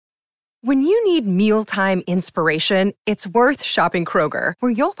When you need mealtime inspiration, it's worth shopping Kroger,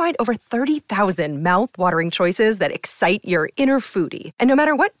 where you'll find over 30,000 mouth-watering choices that excite your inner foodie. And no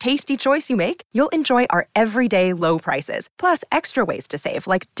matter what tasty choice you make, you'll enjoy our everyday low prices, plus extra ways to save,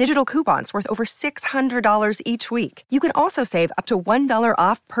 like digital coupons worth over $600 each week. You can also save up to $1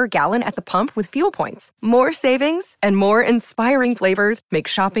 off per gallon at the pump with fuel points. More savings and more inspiring flavors make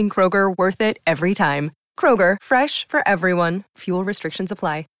shopping Kroger worth it every time. Kroger, fresh for everyone. Fuel restrictions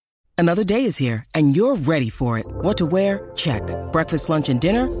apply. Another day is here, and you're ready for it. What to wear? Check. Breakfast, lunch, and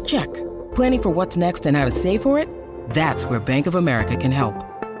dinner? Check. Planning for what's next and how to save for it? That's where Bank of America can help.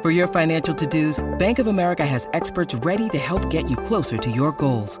 For your financial to-dos, Bank of America has experts ready to help get you closer to your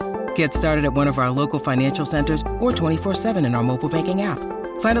goals. Get started at one of our local financial centers or 24/7 in our mobile banking app.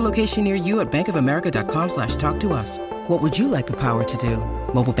 Find a location near you at bankofamerica.com/talktous. What would you like the power to do?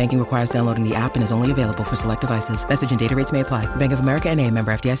 Mobile banking requires downloading the app and is only available for select devices. Message and data rates may apply. Bank of America N.A.,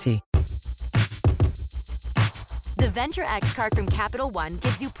 member FDIC. The Venture X card from Capital One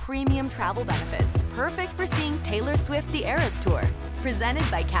gives you premium travel benefits, perfect for seeing Taylor Swift the Eras Tour. Presented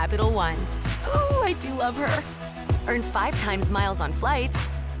by Capital One. Ooh, I do love her. Earn 5 times miles on flights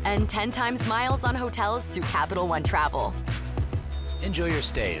and 10 times miles on hotels through Capital One Travel. Enjoy your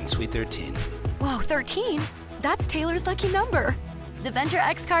stay in Suite 13. Whoa, 13? That's Taylor's lucky number. The Venture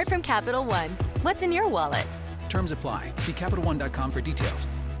X card from Capital One. What's in your wallet? Terms apply. See CapitalOne.com for details.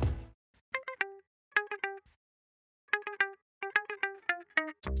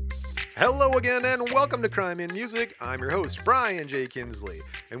 Hello again and welcome to Crime in Music. I'm your host, Brian J. Kinsley.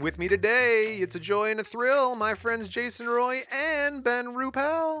 And with me today, it's a joy and a thrill, my friends Jason Roy and Ben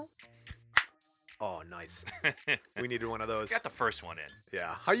Rupel. Oh, nice. We needed one of those. Got the first one in.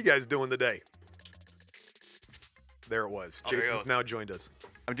 Yeah. How you guys doing today? There it was. Oh, Jason's now joined us.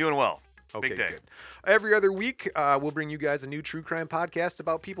 I'm doing well. Okay, Big day. good. Every other week, we'll bring you guys a new true crime podcast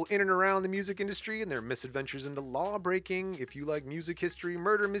about people in and around the music industry and their misadventures into law breaking. If you like music history,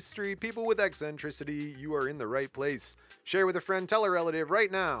 murder mystery, people with eccentricity, you are in the right place. Share with a friend, tell a relative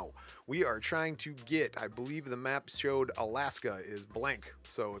right now. We are trying to get, I believe the map showed Alaska is blank.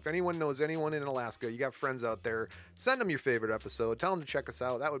 So if anyone knows anyone in Alaska, you got friends out there, send them your favorite episode. Tell them to check us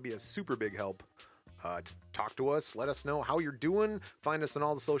out. That would be a super big help. Talk to us, let us know how you're doing, find us on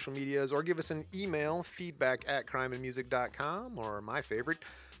all the social medias, or give us an email, feedback@crimeandmusic.com, or my favorite,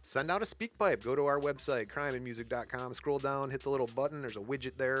 send out a speak pipe. Go to our website, crimeandmusic.com, scroll down, hit the little button, there's a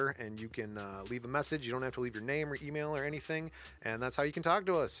widget there, and you can leave a message. You don't have to leave your name or email or anything, and that's how you can talk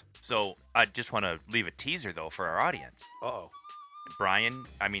to us. So I just want to leave a teaser, though, for our audience. Uh-oh. Brian,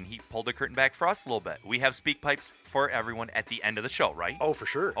 he pulled the curtain back for us a little bit. We have speak pipes for everyone at the end of the show, right? Oh, for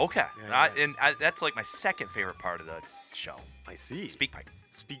sure. Okay. Yeah. That's like my second favorite part of the show. I see. Speak pipe.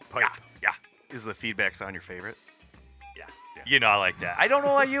 Speak pipe. Yeah. Is the feedback sound your favorite? Yeah. You know I like that. I don't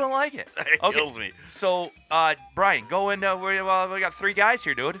know why you don't like it. It kills me. So, Brian, go in. We got 3 guys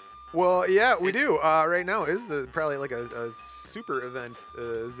here, dude. Well, yeah, we do. Right now is probably like a super event,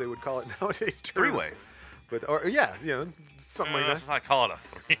 as they would call it nowadays. 3-way. But, or yeah, something like that. I call it a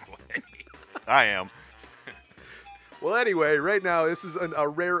 3-way. I am. Well, anyway, right now this is a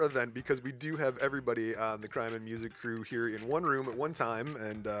rare event because we do have everybody on the Crime and Music crew here in one room at one time,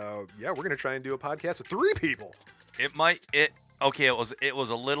 and we're gonna try and do a podcast with 3 people. It was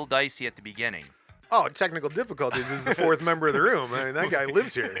a little dicey at the beginning. Oh, technical difficulties is the 4th member of the room. I mean, that guy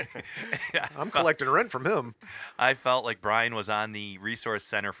lives here. I'm collecting rent from him. I felt like Brian was on the resource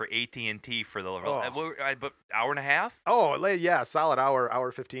center for AT&T for the but hour and a half. Oh, yeah, solid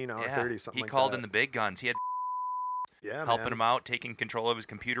hour 15, hour 30, something like that. He called in the big guns. He had helping him out, taking control of his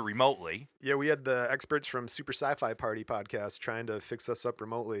computer remotely. Yeah, we had the experts from Super Sci-Fi Party podcast trying to fix us up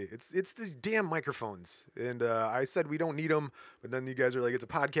remotely. It's these damn microphones, and I said we don't need them, but then you guys are like, it's a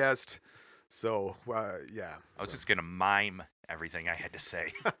podcast. So, yeah. I was just going to mime everything I had to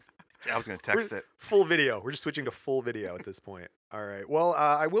say. I was going to text it. Full video. We're just switching to full video at this point. All right. Well,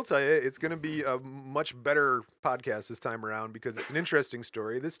 I will tell you, it's going to be a much better podcast this time around because it's an interesting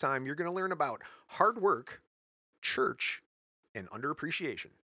story. This time, you're going to learn about hard work, church, and underappreciation.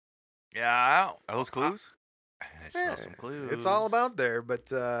 Yeah. Are those clues? I smell some clues. It's all about there, but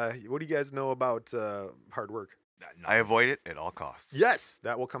what do you guys know about hard work? I avoid it at all costs. Yes,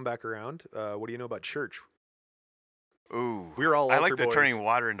 that will come back around. What do you know about church? Ooh. We're all I altar like the boys. turning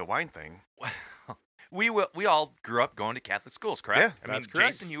water into wine thing. We all grew up going to Catholic schools, correct? Yeah, that's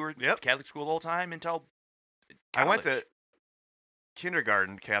correct. Jason, you were Catholic school the whole time until college. I went to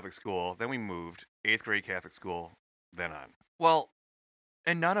kindergarten Catholic school, then we moved, 8th grade Catholic school, then on. Well,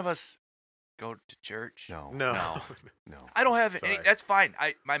 and none of us go to church. No. No. I don't have any. Sorry. That's fine.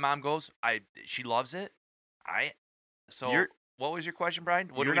 My mom goes. She loves it. What was your question, Brian?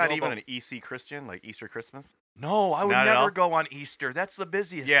 What do You're we know not even about- an EC Christian, like Easter Christmas? No, I would Not at all? never go on Easter. That's the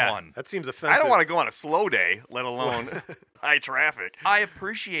busiest Yeah. one. That seems offensive. I don't want to go on a slow day, let alone high traffic. I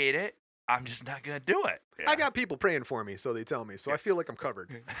appreciate it. I'm just not gonna do it. I got people praying for me, so they tell me. So I feel like I'm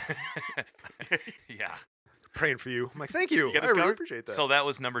covered. Yeah. Praying for you. I'm like, thank you. You got I this really covered? appreciate that. So that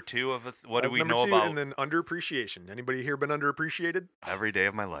was number 2 of what do That's we number know 2, about? and then underappreciation. Anybody here been underappreciated? Every day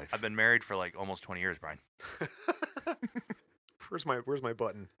of my life. I've been married for like almost 20 years, Brian. Where's my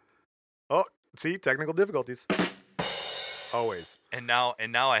button? Oh, see, technical difficulties. Always. And now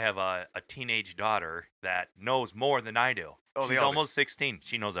I have a teenage daughter that knows more than I do. Oh, they She's all do. almost 16.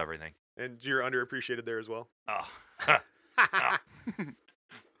 She knows everything. And you're underappreciated there as well. Oh.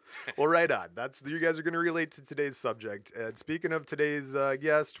 Well, right on. You guys are going to relate to today's subject. And speaking of today's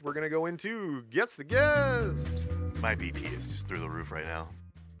guest, we're going to go into Guess the Guest. My BP is just through the roof right now.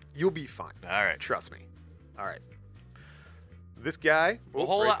 You'll be fine. All right. Trust me. All right. This guy. Well, oh,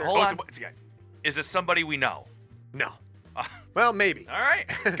 hold right on, there. hold Oh, on. it's a guy. Is it somebody we know? No. Well, maybe. All right.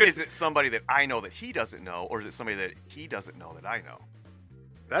 Is it somebody that I know that he doesn't know, or is it somebody that he doesn't know that I know?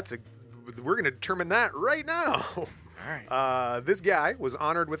 We're going to determine that right now. All right. This guy was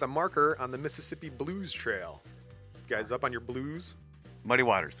honored with a marker on the Mississippi Blues Trail. You guys up on your blues? Muddy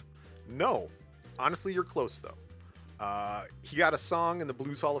Waters. No. Honestly, you're close, though. He got a song in the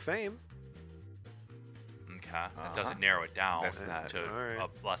Blues Hall of Fame. Okay. That doesn't narrow it down That's not- to all right.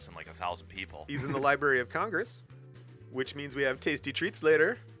 less than like 1,000 people. He's in the Library of Congress, which means we have tasty treats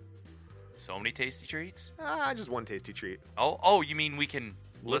later. So many tasty treats. Just one tasty treat. Oh, you mean we can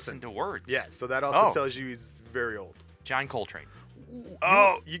Listen. listen to words? Yeah, so that also Oh. tells you he's very old. John Coltrane.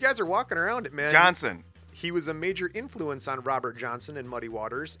 Oh, You guys are walking around it, man. Johnson. He was a major influence on Robert Johnson and Muddy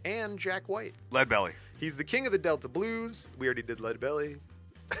Waters and Jack White. Lead Belly. He's the king of the Delta Blues. We already did Lead Belly.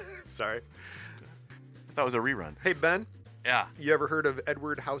 Sorry. I thought it was a rerun. Hey, Ben, Yeah. you ever heard of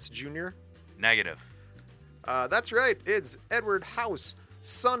Edward House Jr.? Negative. That's right. It's Edward House.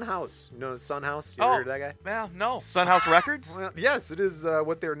 Son House. You know Son House? You Oh. ever heard of that guy? Well, no. Sunhouse Records? Well, yes, it is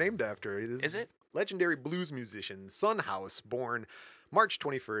what they're named after. Is it? Legendary blues musician Son House, born March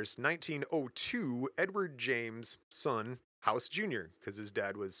 21st, 1902, Edward James Son House Jr., because his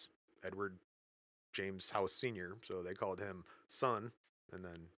dad was Edward James House Sr., so they called him Son, and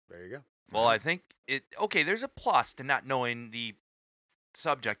then there you go. Well, I think it. Okay, there's a plus to not knowing the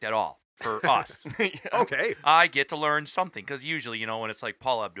subject at all for us. Okay. I get to learn something because usually, when it's like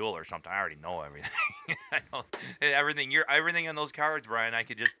Paul Abdul or something, I already know everything. I know everything on those cards, Brian. I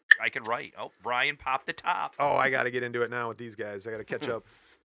could write. Oh, Brian popped the top. Oh, I got to get into it now with these guys. I got to catch up.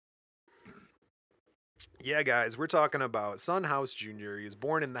 Yeah, guys, we're talking about Son House Jr. He was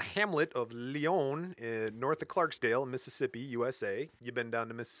born in the hamlet of Leon, north of Clarksdale, Mississippi, USA. You been down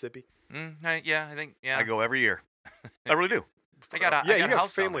to Mississippi? Yeah, I think. Yeah, I go every year. I really do. I got a Yeah, I got you a got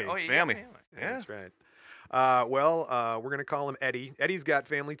house down family. there. Oh, yeah, Family. Yeah, that's right. We're going to call him Eddie. Eddie's got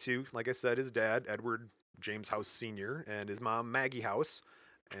family too. Like I said, his dad, Edward James House Sr., and his mom, Maggie House.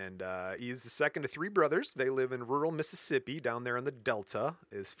 And he's the second of 3 brothers. They live in rural Mississippi down there in the Delta.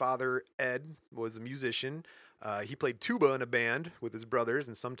 His father, Ed, was a musician. He played tuba in a band with his brothers,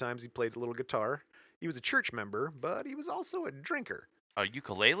 and sometimes he played a little guitar. He was a church member, but he was also a drinker. A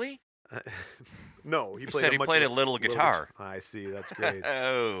ukulele? No, he You played said he much played of a little guitar. I see. That's great.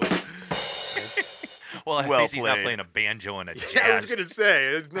 Oh. Well, at Well least he's not played. playing a banjo and a jazz. Yeah, I was gonna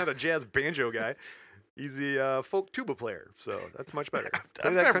say he's not a jazz banjo guy. He's a folk tuba player, so that's much better. I'm Play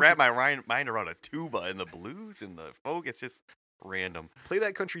trying that, to country, wrap my mind around a tuba and the blues and the folk. It's just random. play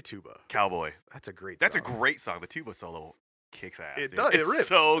that country tuba. Cowboy. That's a great. That's a song. great song. The tuba solo kicks ass. It dude. does. It's It rips.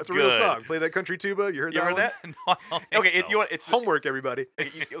 so That's a good. real song. Play that country tuba. You heard You that? heard one? that? No, I don't think Okay, so. you know what? It's Homework, everybody.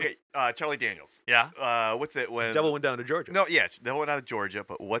 okay. Charlie Daniels. Yeah. What's it when? Devil went down to Georgia. No, yeah, Devil went out of Georgia.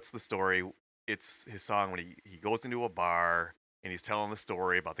 But what's the story? It's his song when he goes into a bar and he's telling the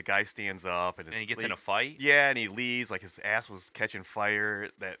story about the guy stands up and, And he gets in a fight. Yeah, and he leaves like his ass was catching fire.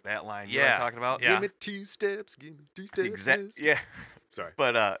 That line. You know what Yeah. I'm talking about? Yeah. Give me 2 steps. Give me 2 It's steps. exact. Yeah. Sorry.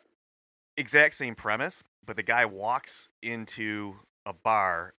 But exact same premise, but the guy walks into a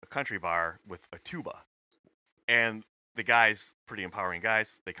bar, a country bar, with a tuba. And the guy's pretty empowering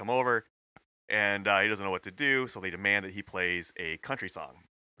guys. They come over, and he doesn't know what to do, so they demand that he plays a country song.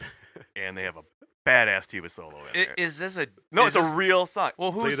 And they have a badass tuba solo in there. Is this a? No, is it's this, a real song.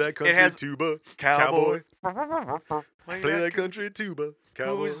 Well, Play who's that country has tuba. Cowboy. Play that country tuba.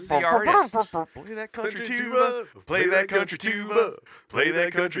 Cowboy. who's the artist? Play that country tuba. Play that country tuba. Play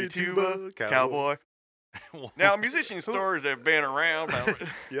that country tuba. Cowboy. Now, musician stores have been around.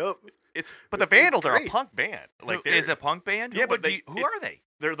 Yep. But the It's Vandals are a great. punk band. Like Is a punk band? Yeah, What but do who are they?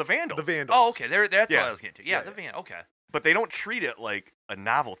 they're the Vandals. The Vandals. Oh, okay. That's Yeah. what I was getting to. Yeah, Yeah, the van. Okay. but they don't treat it like a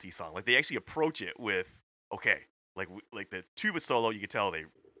novelty song. Like they actually approach it with, okay, like the tuba solo, you could tell they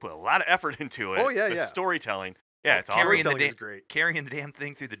put a lot of effort into it. Oh, yeah, the yeah. storytelling. Yeah, it's awesome. Carrying Storytelling the is great. Carrying the damn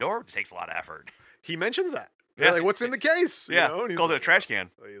thing through the door takes a lot of effort. He mentions that. Yeah. Yeah. Like, what's in the case? You Yeah, know? And he's calls it a like, trash can.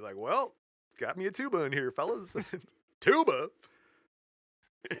 He's like, well, got me a tuba in here, fellas. Tuba?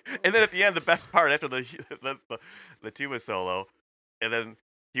 And then at the end, the best part after the tuba solo, and then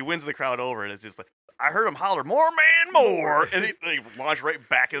he wins the crowd over, and it's just like, I heard him holler, "More man, more!" And they launch right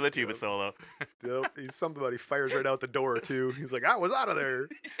back into the tuba solo. Yep. He's something about he fires right out the door, too. He's like, I was out of there.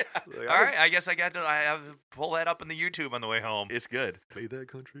 Like, All right, I guess I have to pull that up in the YouTube on the way home. It's good. Play that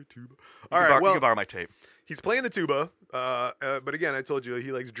country tuba. You All can right, borrow- you well, can borrow my tape. he's playing the tuba, but again, I told you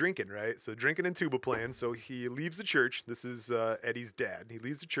he likes drinking, right? So drinking and tuba playing. So he leaves the church. This is Eddie's dad. He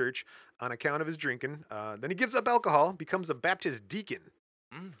leaves the church on account of his drinking. Then he gives up alcohol, becomes a Baptist deacon.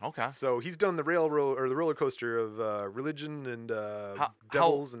 Okay. So he's done the railroad or the roller coaster of religion and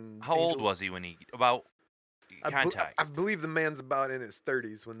devils and How old angels. was he when he about I context? believe the man's about in his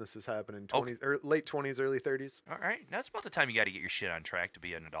 30s when this is happening. 20s, or late 20s, early 30s. All right, that's about the time you got to get your shit on track to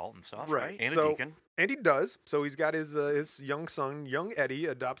be an adult and stuff, Right. right? And So- a deacon. And he does. So he's got his young son, young Eddie,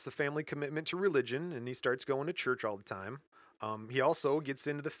 adopts the family commitment to religion, and he starts going to church all the time. He also gets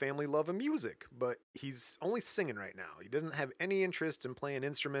into the family love of music, but he's only singing right now. He doesn't have any interest in playing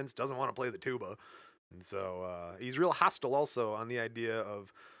instruments, doesn't want to play the tuba. And so he's real hostile also on the idea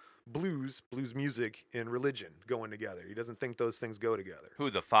of blues music, and religion going together. He doesn't think those things go together. Who,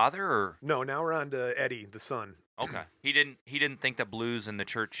 the father or? No, now we're on to Eddie, the son. Okay. He didn't think that blues and the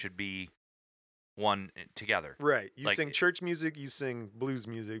church should be one together. Right. You Like- sing church music, you sing blues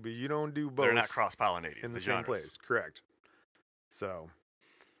music, but you don't do both. They're not cross-pollinating in the the same genres. place. Correct. So,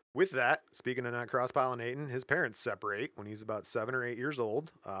 with that, speaking of not cross-pollinating, his parents separate when he's about 7 or 8 years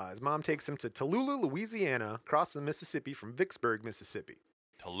old. His mom takes him to Tallulah, Louisiana, across the Mississippi from Vicksburg, Mississippi.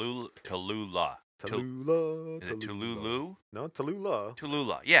 Tallulah. Tallulah. Is it Tululu? No, Tallulah.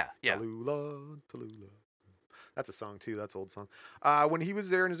 Tallulah. Yeah. Tallulah. That's a song too. That's an old song. When he was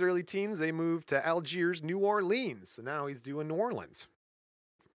there in his early teens, they moved to Algiers, New Orleans. So now he's doing New Orleans.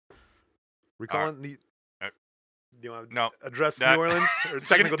 Recalling the. Do you want to No. address That- New Orleans or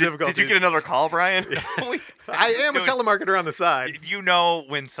technical difficulties? Did you get another call, Brian? I am a telemarketer on the side. You know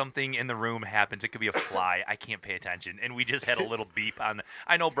when something in the room happens, it could be a fly. I can't pay attention, and we just had a little beep on.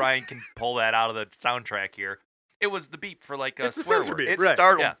 I know Brian can pull that out of the soundtrack here. It was the beep for like a It's a swear censor word. beep. It Right.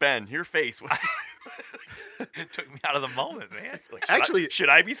 startled Yeah. Ben. Your face was. It took me out of the moment, man. Like, Actually- should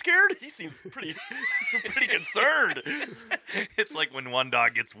I be scared? He seemed pretty concerned. It's like when one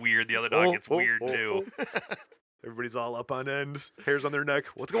dog gets weird, the other dog gets weird too. Everybody's all up on end, hairs on their neck.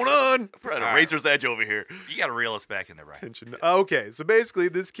 What's going on? We're at a All right. razor's edge over here. You got to reel us back in there, Brian. Tension. Okay, so basically,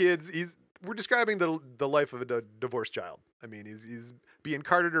 this kid's we're describing the life of a divorced child. I mean, he's being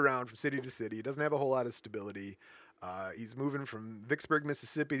carted around from city to city. He doesn't have a whole lot of stability. He's moving from Vicksburg,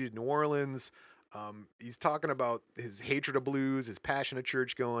 Mississippi to New Orleans. He's talking about his hatred of blues, his passion of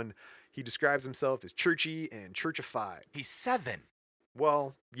church going. He describes himself as churchy and churchified. He's 7.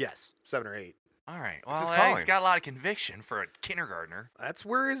 Well, yes, 7 or 8. All right. What's his Well, calling? he's got a lot of conviction for a kindergartner. That's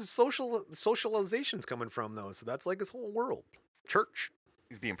where his socialization's coming from, though. So that's like his whole world. Church.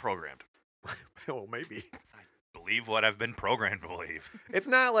 He's being programmed. Oh, maybe. Believe what I've been programmed to believe. It's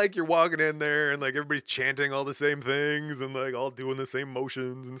not like you're walking in there and like everybody's chanting all the same things and like all doing the same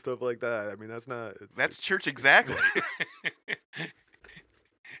motions and stuff like that. I mean, that's not. That's church exactly.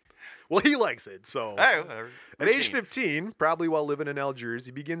 Well, he likes it. So Hey, whatever. at age Routine. 15, probably while living in Algiers,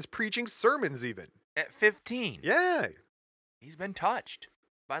 he begins preaching sermons. Even At 15, yeah, he's been touched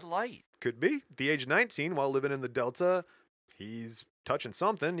by the light. could be. At the age of 19, while living in the Delta, he's touching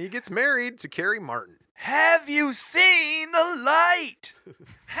something. He gets married to Carrie Martin. Have you seen the light?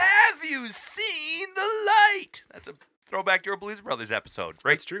 Have you seen the light? That's a throwback to our Blues Brothers episode.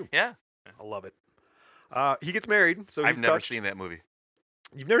 Right? That's true. Yeah. I love it. He gets married, so he's I've never touched. seen that movie.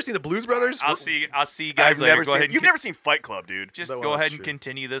 You've never seen the Blues Brothers? I'll see you guys I've later. never Go seen. ahead and You've never seen Fight Club, dude. just Well, go that's ahead and true.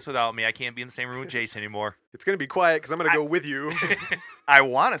 continue this without me. I can't be in the same room with Jason anymore. It's gonna be quiet because I'm gonna go with you. I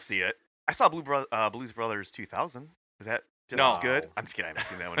want to see it. I saw Blues Brothers 2000. Is that just No. as good? I'm just kidding. I haven't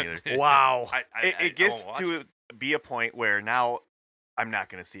seen that one either. Wow. It gets to be a point where now I'm not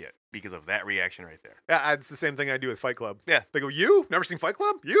going to see it because of that reaction right there. Yeah, it's the same thing I do with Fight Club. Yeah. They go, you? Never seen Fight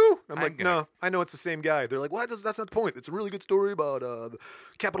Club? You? I'm I'm like, gonna- no, I know it's the same guy. They're like, what? That's not the point. It's a really good story about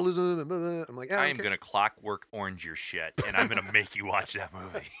capitalism. And blah, blah. I'm like, yeah, I am going to clockwork orange your shit, and I'm going to make you watch that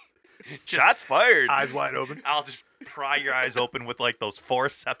movie. Shots fired. eyes wide open. I'll just pry your eyes open with like those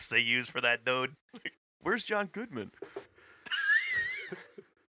forceps they use for that dude. Where's John Goodman?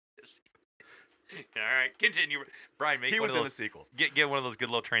 All right, continue. Brian, make He one was of in those. the sequel. Get one of those good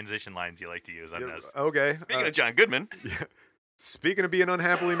little transition lines you like to use on Yeah, this. okay. Speaking of John Goodman, Speaking of being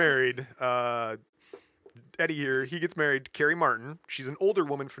unhappily married, Eddie here, he gets married to Carrie Martin. She's an older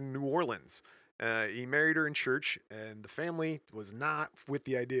woman from New Orleans. He married her in church, and the family was not with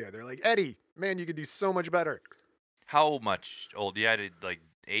the idea. They're like, Eddie, man, you could do so much better. How much old? Yeah, did like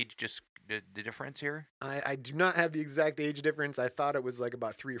age just the difference here? I do not have the exact age difference. I thought it was like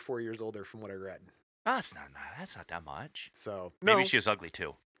about 3 or 4 years older from what I read. Oh, that's not that much. So Maybe no, she was ugly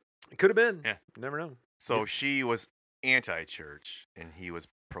too. it could have been. Yeah. Never know. so she was anti-church and he was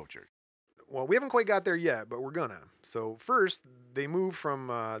pro-church. Well, we haven't quite got there yet, but we're gonna. So first, they moved to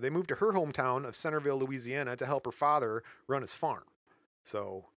her hometown of Centerville, Louisiana, to help her father run his farm.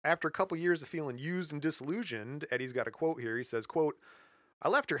 So after a couple years of feeling used and disillusioned, Eddie's got a quote here. He says, "quote I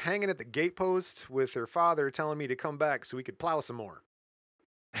left her hanging at the gatepost with her father telling me to come back so we could plow some more."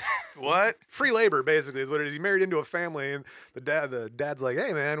 What? Free labor, basically, is what it is. He married into a family, and the dad's like,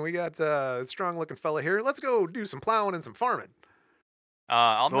 "Hey, man, we got a strong-looking fella here. Let's go do some plowing and some farming."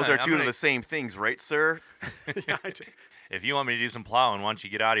 Those are two of the same things, right, sir? Yeah, I do. If you want me to do some plowing, why don't you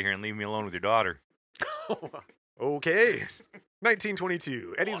get out of here and leave me alone with your daughter? Okay.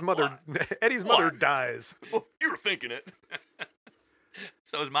 1922. Eddie's mother What? dies. Well, you were thinking it.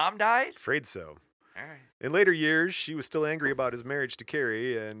 So his mom dies? Afraid so. All right. In later years, she was still angry about his marriage to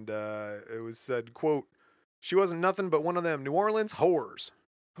Carrie, and it was said, quote, "She wasn't nothing but one of them New Orleans whores."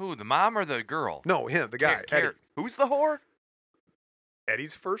 Who, the mom or the girl? No, him, the guy, Car- Eddie. Who's the whore?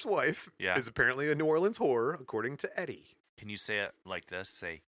 Eddie's first wife Yeah. is apparently a New Orleans whore, according to Eddie. Can you say it like this?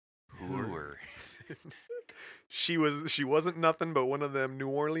 Say, whore. She wasn't nothing but one of them New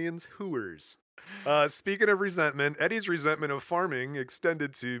Orleans hooers. Speaking of resentment, Eddie's resentment of farming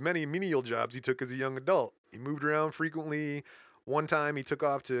extended to many menial jobs he took as a young adult. He moved around frequently. One time he took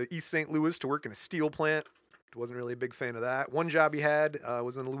off to East St. Louis to work in a steel plant. Wasn't really a big fan of that. One job he had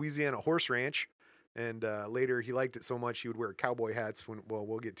was in a Louisiana horse ranch. And later he liked it so much he would wear cowboy hats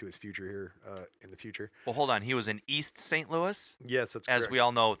we'll get to his future here in the future. Well, hold on. He was in East St. Louis? Yes, that's As correct. we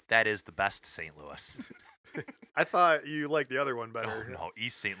all know, that is the best St. Louis. I thought you liked the other one No, better. no,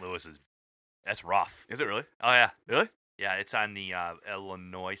 East St. Louis that's rough. Is it really? Oh, yeah. Really? Yeah, it's on the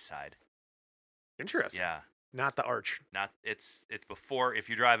Illinois side. Interesting. Yeah. Not the arch. It's before, if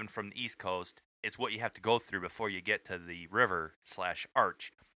you're driving from the East Coast, it's what you have to go through before you get to the river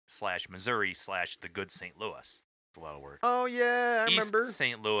 / Missouri / the good St. Louis. It's a lot of work. Oh, yeah, I East remember.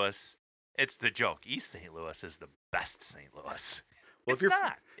 St. Louis, it's the joke. East St. Louis is the best St. Louis. Well, It's if you're,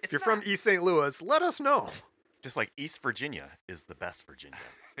 not. if you're from East St. Louis, let us know. Just like East Virginia is the best Virginia.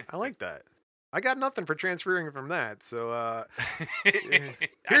 I like that. I got nothing for transferring from that. So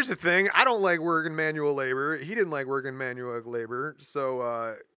here's the thing. I don't like working manual labor. He didn't like working manual labor.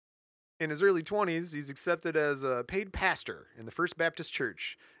 So in his early 20s, he's accepted as a paid pastor in the First Baptist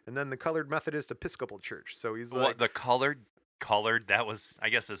Church and then the Colored Methodist Episcopal Church. So he's like, the colored, that was, I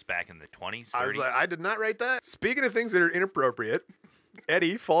guess this back in the 20s, 30s. I was like, I did not write that. Speaking of things that are inappropriate,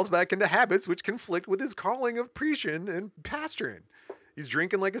 Eddie falls back into habits which conflict with his calling of preaching and pastoring. He's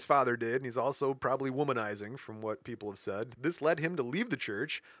drinking like his father did, and he's also probably womanizing, from what people have said. This led him to leave the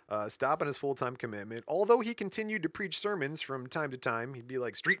church, stop on his full-time commitment. Although he continued to preach sermons from time to time, he'd be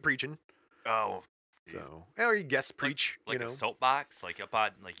like street preaching. Oh. So, or he guest preach, like you know. a soapbox, like up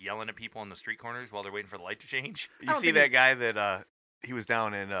on, like yelling at people on the street corners while they're waiting for the light to change. You don't see think that he- guy that he was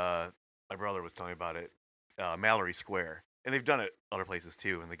down in, my brother was telling me about it, Mallory Square. And they've done it other places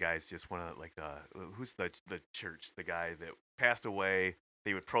too. And the guy's just one of, like, who's the church? The guy that passed away.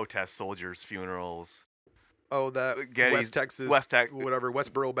 They would protest soldiers' funerals. Oh, that Getty's- West Texas, whatever,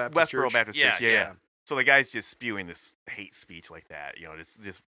 Westboro Baptist Westboro Church. Baptist Yeah, Church, yeah. So the guy's just spewing this hate speech like that, you know,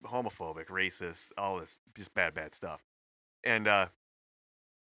 just homophobic, racist, all this just bad stuff. And the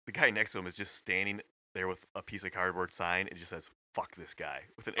guy next to him is just standing there with a piece of cardboard sign and just says, "Fuck this guy,"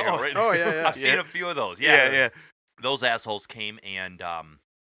 with an arrow right next oh, to yeah, him. yeah. I've seen a few of those. Yeah. Those assholes came and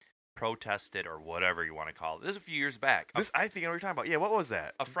protested, or whatever you want to call it. This is a few years back. I think I know what you're talking about. Yeah, what was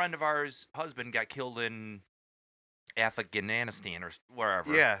that? A friend of ours' husband got killed in Afghanistan or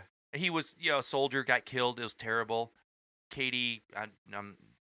wherever. Yeah. He was, a soldier, got killed. It was terrible. Katie,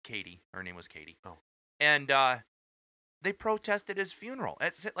 Katie, her name was Katie. Oh. And they protested his funeral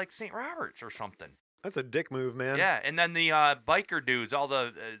at like St. Robert's or something. That's a dick move, man. Yeah, and then the biker dudes, all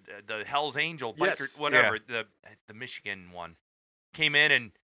the Hell's Angel biker, Yes. whatever, the Michigan one, came in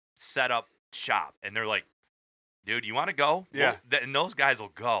and set up shop, and they're like, "Dude, you want to go?" Yeah. Well, and those guys will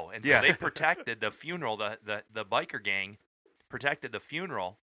go, and so Yeah. they protected the funeral. The biker gang protected the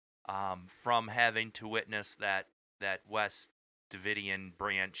funeral from having to witness that West Davidian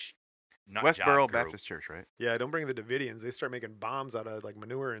branch nut Westboro job crew. Baptist Church, right? Yeah, don't bring the Davidians. They start making bombs out of like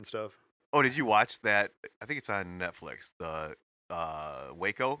manure and stuff. Oh, did you watch that? I think it's on Netflix. The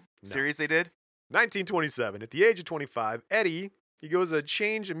Waco series they did. 1927. At the age of 25, Eddie, he goes a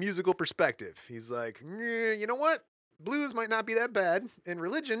change of musical perspective. He's like, you know what? Blues might not be that bad, and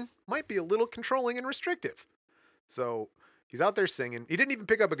religion might be a little controlling and restrictive. So he's out there singing. He didn't even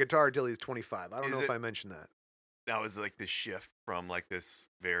pick up a guitar until he was 25. I don't know if I mentioned that. That was like this shift from like this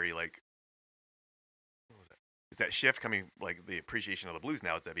very like, what was that? Is that shift coming like the appreciation of the blues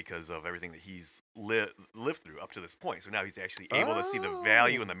now? Is that because of everything that he's lived through up to this point? So now he's actually able to see the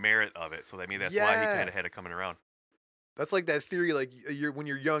value and the merit of it. So that's why he kind of had it coming around. That's like that theory, like when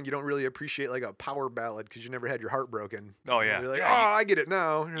you're young, you don't really appreciate like a power ballad because you never had your heart broken. Oh yeah, you're like, Yeah, I get it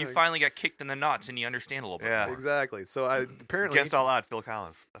now. You like, finally got kicked in the nuts, and you understand a little bit more. exactly. So apparently, Against all odds, Phil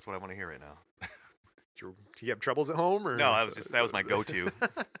Collins. That's what I want to hear right now. Do you have troubles at home, or No, that was my go-to.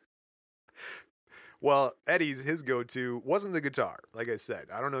 Well, his go-to wasn't the guitar. Like I said,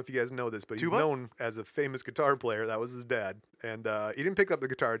 I don't know if you guys know this, but he's Tuba? known as a famous guitar player. That was his dad, and he didn't pick up the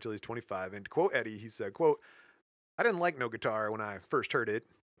guitar until he's 25. And to quote Eddie, he said, "quote I didn't like no guitar when I first heard it.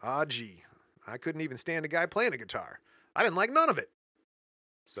 Gee, I couldn't even stand a guy playing a guitar. I didn't like none of it."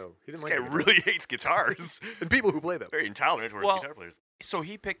 So he didn't This like guy the guitar. really hates guitars. and people who play them. Very intolerant towards guitar players. So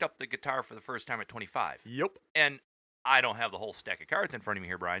he picked up the guitar for the first time at 25. Yep. And I don't have the whole stack of cards in front of me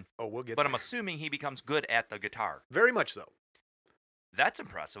here, Brian. Oh, we'll get But there. I'm assuming he becomes good at the guitar. Very much so. That's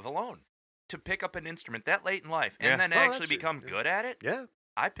impressive alone. To pick up an instrument that late in life and Yeah. then Well, actually that's true. become Yeah. good at it. Yeah.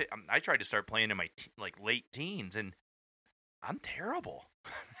 I tried to start playing in my late teens, and I'm terrible.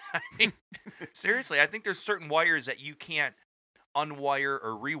 I mean, seriously, I think there's certain wires that you can't unwire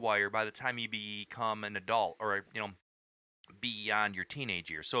or rewire by the time you become an adult or beyond your teenage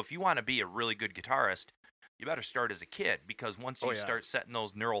years. So if you want to be a really good guitarist, you better start as a kid, because once you start setting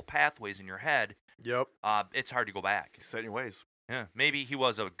those neural pathways in your head, Yep. it's hard to go back. Set in your ways. Yeah, maybe he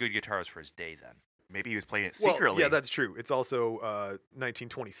was a good guitarist for his day then. Maybe he was playing it Well, secretly. yeah, that's true. It's also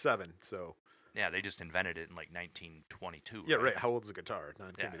 1927, so Yeah, they just invented it in like 1922. yeah, right. How old's a guitar?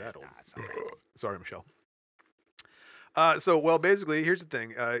 Not gonna be that old. Nah, it's not right. Sorry, Michelle. So basically, here's the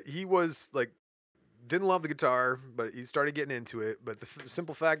thing. He was like, didn't love the guitar, but he started getting into it. But the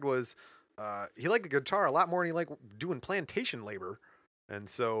simple fact was, he liked the guitar a lot more than he liked doing plantation labor, and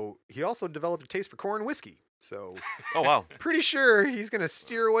so he also developed a taste for corn whiskey. So Oh wow. pretty sure he's going to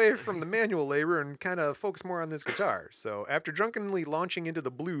steer away from the manual labor and kind of focus more on this guitar. So after drunkenly launching into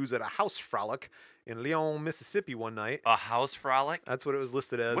the blues at a house frolic in Leon, Mississippi one night. A house frolic? That's what it was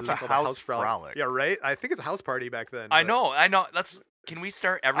listed as. What's It a was called house frolic? Yeah, right? I think it's a house party back then. I but- know. Can we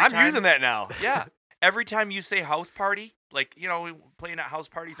start every I'm time? using that now. Yeah. Every time you say house party, like, we playing at house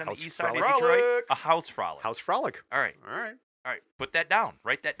parties on House the east side of frolic. Detroit, Frolic. a house frolic. House frolic. All right. All right. All right. Put that down.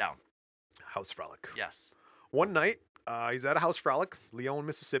 Write that down. House frolic. Yes. One night, he's at a house frolic, Leon,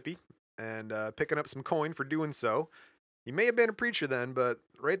 Mississippi, and picking up some coin for doing so. He may have been a preacher then, but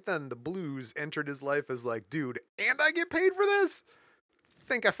right then the blues entered his life as like, dude, and I get paid for this?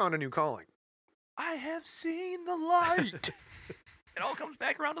 Think I found a new calling. I have seen the light. It all comes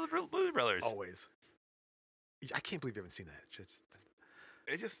back around to the Blues Brothers. Always. I can't believe you haven't seen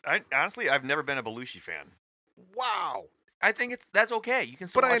that. Honestly, I've never been a Belushi fan. Wow. I think that's okay. You can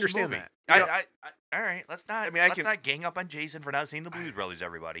still But I watch understand the movie. that. You know- All right. Let's not. mean, let's not gang up on Jason for not seeing the Blues Brothers.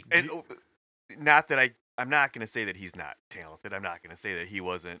 Everybody. And not that I'm not going to say that he's not talented. I'm not going to say that he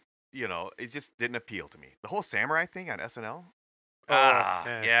wasn't. It just didn't appeal to me. The whole samurai thing on SNL.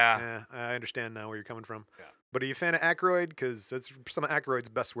 Yeah. I understand now where you're coming from. Yeah. But are you a fan of Aykroyd? Because that's some of Aykroyd's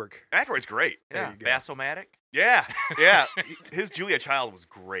best work. Aykroyd's great. There Yeah. you go. Bassomatic. Yeah, yeah. His Julia Child was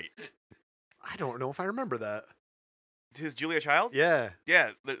great. I don't know if I remember that. His Julia Child. Yeah.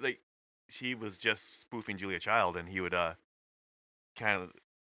 Yeah, like she was just spoofing Julia Child, and he would kind of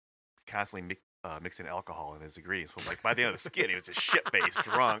constantly mix in alcohol in his ingredients. So like by the end of the skit, he was just shit faced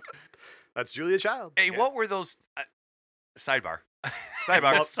drunk. That's Julia Child. Hey, Yeah. what were those? Sidebar.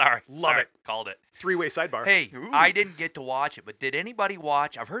 Sidebar. Sorry. Love Sorry. it. Called it. Three-way sidebar. Hey, Ooh. I didn't get to watch it, but did anybody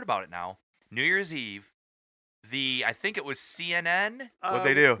watch? I've heard about it now. New Year's Eve. I think it was CNN. What'd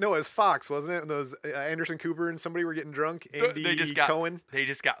they do? No, it was Fox, wasn't it? Those Anderson Cooper and somebody were getting drunk. Andy They just got Cohen. They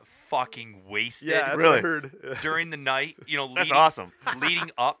just got fucking wasted. Yeah, that's Really? what I heard. During the night, That's awesome.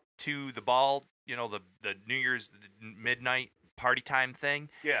 leading up to the ball, the New Year's midnight party time thing.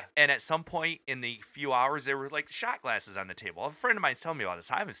 Yeah. And at some point in the few hours, there were like shot glasses on the table. A friend of mine's telling me about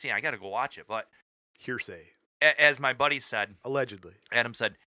this. I haven't seen it. I got to go watch it. But Hearsay. as my buddy said, Allegedly. Adam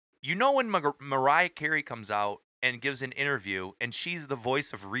said, when Mariah Carey comes out and gives an interview and she's the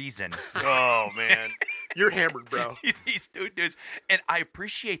voice of reason. Oh man. You're hammered, bro. These dudes. And I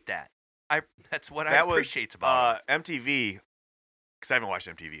appreciate that. That's what I That was appreciate about it. MTV, because I haven't watched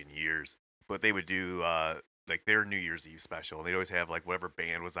MTV in years, but they would do like their New Year's Eve special. And they'd always have like whatever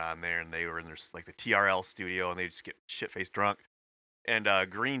band was on there, and they were in their like the TRL studio, and they'd just get shit-faced drunk. And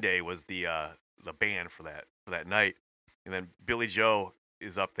Green Day was the band for that night. And then Billy Joe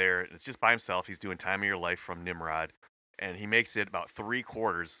is up there, and it's just by himself. He's doing "Time of Your Life" from Nimrod, and he makes it about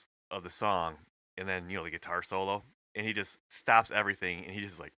 3/4 of the song, and then the guitar solo, and he just stops everything, and he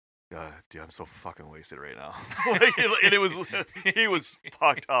just like, dude, I'm so fucking wasted right now. And it was he was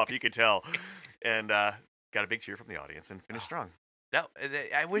fucked up, you could tell, and got a big cheer from the audience and finished strong.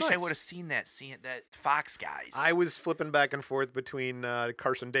 I wish I Nice. would have seen that Fox guys. I was flipping back and forth between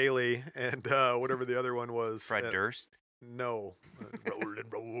Carson Daly and whatever the other one was. Fred Durst. No.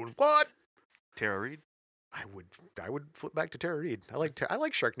 Roll. What? Tara Reid. I would flip back to Tara Reid. I like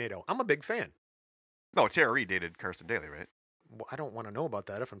Sharknado. I'm a big fan. No, Tara Reid dated Carson Daly, right? Well, I don't want to know about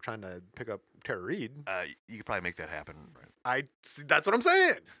that if I'm trying to pick up Tara Reid. You could probably make that happen, Brian. That's what I'm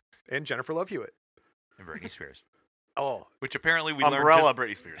saying. And Jennifer Love Hewitt. And Britney Spears. Oh, Which apparently we Umbrella learned.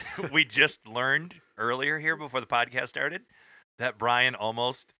 Britney Spears. We just learned earlier here before the podcast started that Brian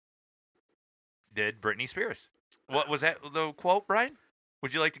almost did Britney Spears. What was that the quote, Brian?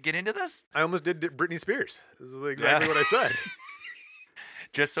 Would you like to get into this? I almost did Britney Spears. This is exactly what I said.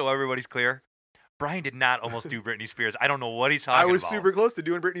 Just so everybody's clear, Brian did not almost do Britney Spears. I don't know what he's talking about. I was super close to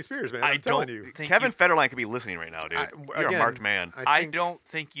doing Britney Spears, man. I I'm telling don't you. think Kevin you've- Federline could be listening right now, dude. You're a marked man. I think- don't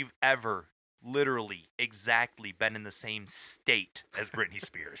think you've ever literally exactly been in the same state as Britney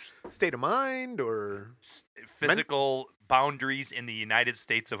Spears. State of mind or Physical boundaries in the United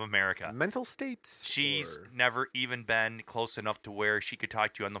States of America. mental state. She's or- never even been close enough to where she could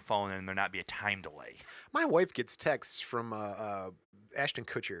talk to you on the phone and there not be a time delay. My wife gets texts from Ashton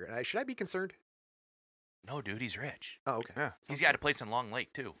Kutcher. Should I be concerned? No, dude, he's rich. Oh, okay. Yeah. He's got a place in Long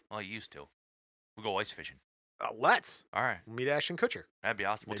Lake, too. Well, he used to. We'll go ice fishing. Let's All right. meet Ashton Kutcher. That'd be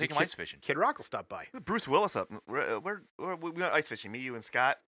awesome. We'll Maybe take him ice fishing. Kid Rock will stop by. Bruce Willis up. We went ice fishing. Me, you, and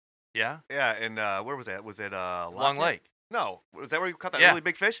Scott. Yeah? Yeah, and where was that? Was it Long Lake. No, was that where you caught that Yeah. really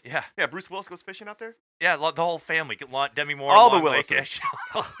big fish? Yeah. Yeah, Bruce Willis goes fishing out there. Yeah, the whole family. Demi Moore, All the Long Lake, Willises.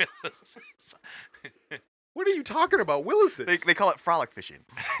 All Willises. What are you talking about, Willis's? They call it frolic fishing.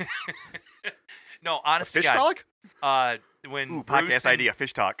 No, A honest to fish God. frolic? When Ooh, Bruce podcast and- idea,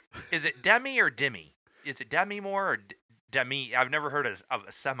 fish talk. Is it Demi or Demi? Is it Demi Moore or Demi? I've never heard of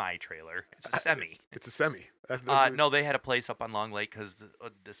a semi-trailer. It's a semi. It's a semi. No, they had a place up on Long Lake because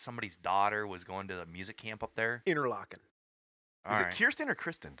somebody's daughter was going to the music camp up there. Interlocking. All Is right. it Kirsten or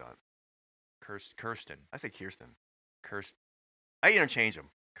Kristen, Don? Kirsten. I say Kirsten. Kirsten. I interchange them.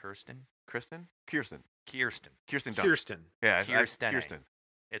 Kirsten. Kristen? Kirsten. Kirsten. Kirsten Dunst. Kirsten. Yeah, Kirsten. Kirsten.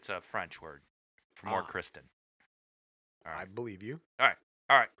 It's a French word for more Ah. Kristen. All I right. believe you. All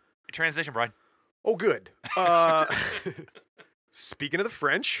right. Transition, Brian. Oh, good. Speaking of the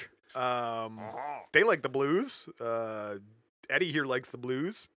French, they like the blues. Eddie here likes the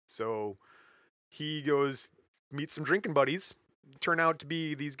blues, so he goes meet some drinking buddies. Turn out to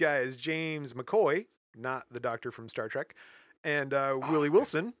be these guys: James McCoy, not the doctor from Star Trek, and Willie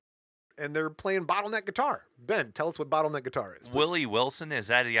Wilson, and they're playing bottleneck guitar. Ben, tell us what bottleneck guitar is. Willie Wilson, is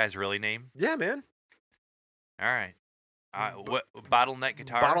that the guy's really name? Yeah, man. All right. What bottleneck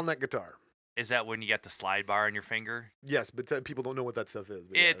guitar? Bottleneck guitar. Is that when you got the slide bar on your finger? Yes, but people don't know what that stuff is.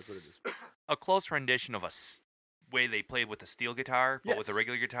 But yeah, that's what it It's is. a close rendition of way they played with the steel guitar, but with a Yes.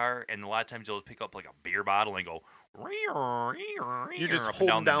 regular guitar. And a lot of times you'll pick up like a beer bottle and go. You're just up and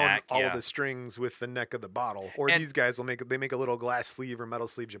holding the down neck. all Yeah. of the strings with the neck of the bottle. Or And- these guys will make a little glass sleeve or metal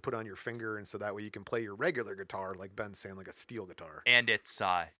sleeves you put on your finger, and so that way you can play your regular guitar, like Ben's saying, like a steel guitar. And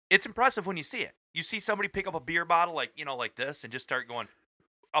it's impressive when you see it. You see somebody pick up a beer bottle like this and just start going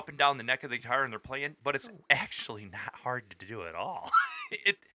up and down the neck of the guitar and they're playing, but it's actually not hard to do at all.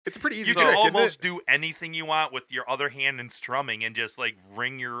 It's a pretty easy You trick, can isn't almost it? do anything you want with your other hand and strumming, and just like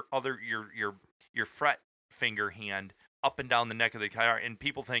ring your fret finger hand up and down the neck of the guitar, and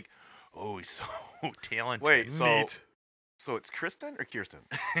people think, "Oh, he's so talented." Wait, so Neat. so it's Kristen or Kirsten?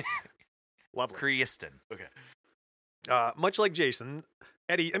 Lovely. Kristen. Okay. Much like Jason,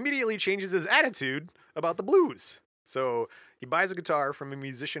 Eddie immediately changes his attitude about the blues. So he buys a guitar from a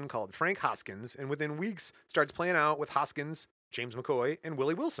musician called Frank Hoskins, and within weeks starts playing out with Hoskins, James McCoy, and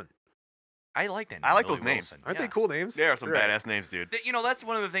Willie Wilson. I like that. I like Willie those names. Wilson. Aren't Yeah. they cool names? They are some Right. badass names, dude. That's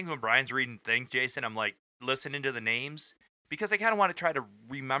one of the things when Brian's reading things, Jason. I'm like listening to the names because I kind of want to try to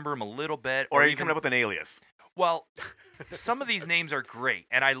remember them a little bit. Or are you even, coming up with an alias? Well, some of these names are great,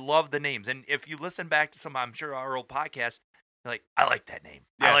 and I love the names. And if you listen back to some, I'm sure our old podcasts, Like, I like that name.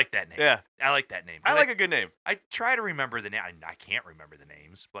 I Yeah. like that name. Yeah. I like that name. I like a good name. I try to remember the name. I can't remember the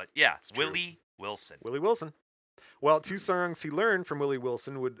names, but yeah, true. Willie Wilson. Willie Wilson. Well, two songs he learned from Willie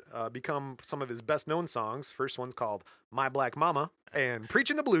Wilson would become some of his best-known songs. First one's called My Black Mama and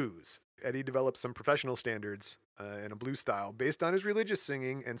Preachin' the Blues. Eddie developed some professional standards in a blues style based on his religious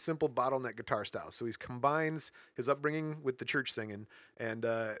singing and simple bottleneck guitar style. So he combines his upbringing with the church singing and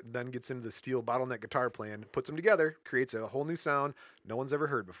then gets into the steel bottleneck guitar playing, puts them together, creates a whole new sound no one's ever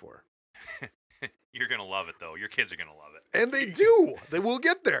heard before. You're going to love it, though. Your kids are going to love it. And they do. They will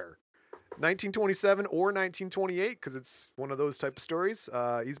get there. 1927 or 1928, because it's one of those type of stories.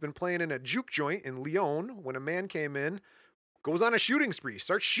 He's been playing in a juke joint in Lyon when a man came in, goes on a shooting spree,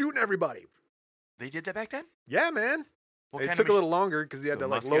 starts shooting everybody. They did that back then? Yeah, man. What It kind took of a little longer because he had The to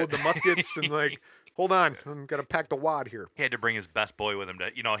like musket? load the muskets and like, hold on, I'm gonna pack the wad here. He had to bring his best boy with him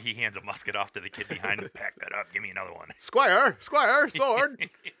to, he hands a musket off to the kid behind him. Pack that up. Give me another one. Squire, sword.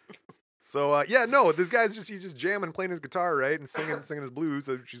 So this guy's he's just jamming, playing his guitar, right, and singing his blues.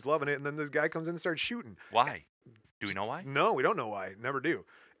 So she's loving it, and then this guy comes in and starts shooting. Why? Do we know why? No, we don't know why. Never do.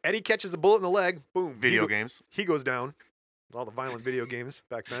 Eddie catches a bullet in the leg. Boom. Video games. He goes down. All the violent video games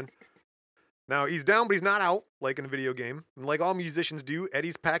back then. Now he's down, but he's not out like in a video game. And like all musicians do,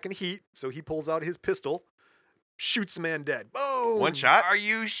 Eddie's packing heat, so he pulls out his pistol, shoots the man dead. Boom. One shot. Are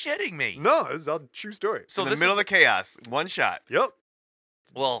you shitting me? No, this is a true story. So in the this middle is of the chaos. One shot. Yep.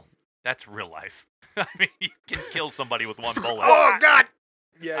 Well, that's real life. I mean, you can kill somebody with one bullet. Oh God.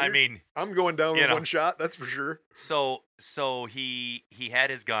 Yeah. I mean, I'm going down you with know. one shot. That's for sure. so he had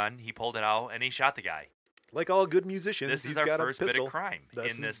his gun, he pulled it out, and he shot the guy. Like all good musicians, This he's is our got first a pistol. bit of crime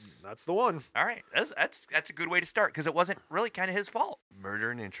in this. That's the one. All right, that's a good way to start because it wasn't really kind of his fault.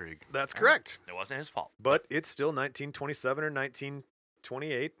 Murder and intrigue. That's correct. It wasn't his fault. But it's still 1927 or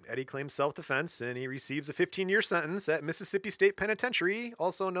 1928. Eddie claims self-defense, and he receives a 15-year sentence at Mississippi State Penitentiary,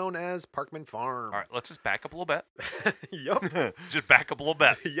 also known as Parkman Farm. All right, let's just back up a little bit. Yup. Just back up a little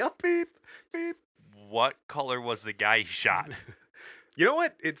bit. Yup. Beep. Beep. What color was the guy he shot? You know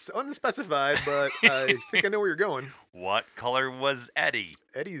what? It's unspecified, but I think I know where you're going. What color was Eddie?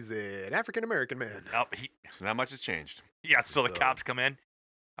 Eddie's an African-American man. Oh, So not much has changed. yeah, so the cops come in.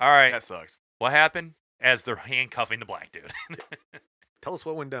 All right, That sucks. what happened? As they're handcuffing the black dude. Tell us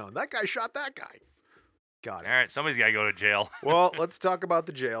what went down. That guy shot that guy. Got it. All right, somebody's got to go to jail. Well, let's talk about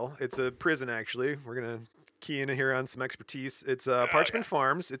the jail. It's a prison, actually. We're going to key in here on some expertise. It's Parchman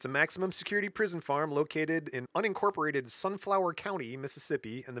Farms. It's a maximum security prison farm located in unincorporated Sunflower County,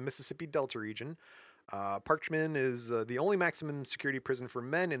 Mississippi, in the Mississippi Delta region. Parchman is the only maximum security prison for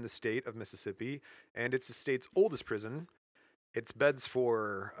men in the state of Mississippi, and it's the state's oldest prison. It's beds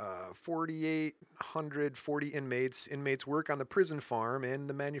for 4,840 inmates. Inmates work on the prison farm and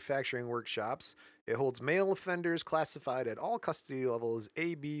the manufacturing workshops. It holds male offenders classified at all custody levels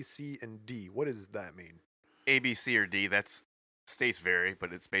A, B, C, and D. What does that mean? A, B, C, or D. That's states vary,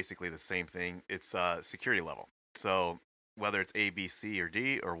 but it's basically the same thing. It's security level. So whether it's A, B, C, or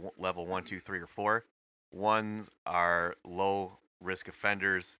D, or level 1, 2, 3, or 4, ones are low risk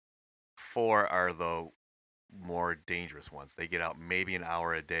offenders. 4 are the more dangerous ones. They get out maybe an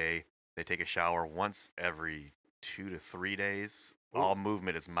hour a day. They take a shower once every 2 to 3 days. Ooh. All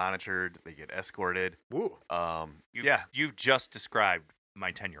movement is monitored. They get escorted. Woo. You've just described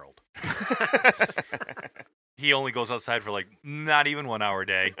my 10-year-old. He only goes outside for like not even 1 hour a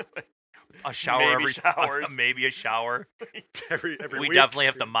day. A shower Maybe every showers. Maybe a shower. every We week. definitely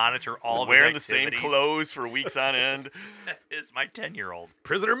have to monitor all of his Wearing the same activities. clothes for weeks on end. That is my 10-year-old.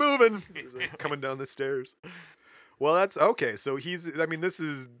 Prisoner moving. Coming down the stairs. Well, that's okay. So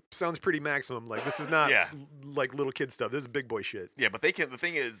sounds pretty maximum. Like this is not Yeah. like little kid stuff. This is big boy shit. Yeah, but the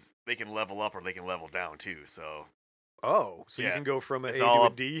thing is, they can level up or they can level down too. So Oh, so you Yeah. can go from an It's A to all a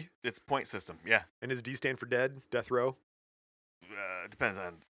up- D, it's point system. Yeah, and does D stand for dead, death row? it depends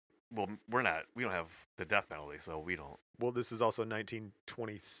on. Well, we don't have the death penalty, so we don't. Well, this is also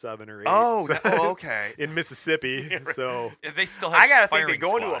 1927 or 8. Oh, so- okay. in Mississippi. Yeah, right. So They still have I gotta think firing that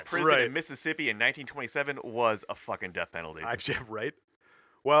going to a squads. prison Right. in Mississippi in 1927 was a fucking death penalty. yeah, right.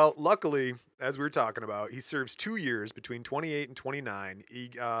 Well, luckily, as we were talking about, he serves 2 years between 28 and 29.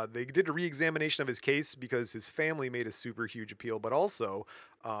 They did a re-examination of his case because his family made a super huge appeal, but also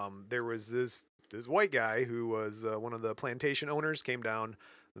there was this white guy who was one of the plantation owners, came down.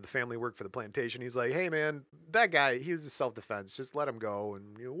 The family worked for the plantation. He's like, hey, man, that guy, he's a self-defense. Just let him go.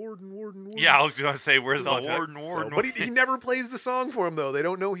 And, warden. Yeah, I was going to say, where's the Watch out. warden? So, but he never plays the song for him, though. They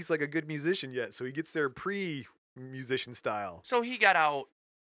don't know he's like a good musician yet. So he gets there pre-musician style. So he got out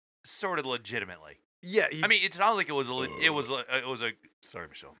sort of legitimately. Yeah, I mean, it sounds like it was Sorry,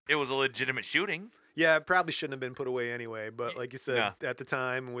 Michelle. it was a legitimate shooting. yeah, it probably shouldn't have been put away anyway. But like you said, Yeah. at the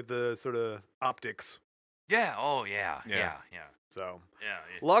time with the sort of optics, Yeah. Oh yeah. Yeah. Yeah. Yeah. so Yeah.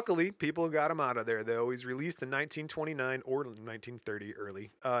 luckily people got him out of there. Though he's released in 1929 or 1930 early.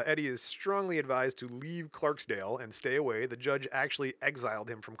 Eddie is strongly advised to leave Clarksdale and stay away. The judge actually exiled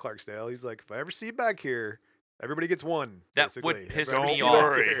him from Clarksdale. He's like, if I ever see you back here, everybody gets one. That would basically. piss If I ever me see you off. back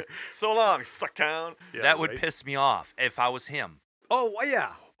Worry. here- So long, Sucktown. Yeah, that would right? piss me off if I was him. Oh well,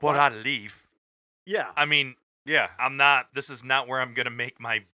 yeah, But Well, I'd leave. yeah. I mean, Yeah. I'm not. This is not where I'm gonna make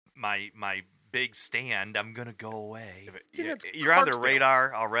my big stand. I'm gonna go away. Yeah, it's You're on the Clarksdale.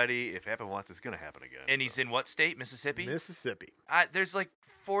 radar already. If it happened once, it's going to happen again. And he's in what state? Mississippi. Mississippi. There's like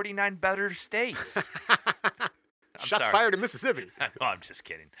 49 better states. Shots sorry. fired in Mississippi. No, I'm just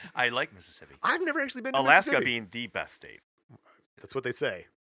kidding. I like Mississippi. I've never actually been to Alaska Mississippi. being the best state. That's what they say.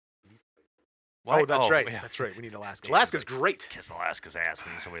 Why- Oh, that's right. yeah. That's right. We need Alaska. Jesus, Alaska's like, great. Kiss Alaska's ass.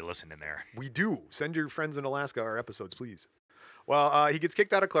 We need somebody listening there. We do. Send your friends in Alaska our episodes, please. Well, he gets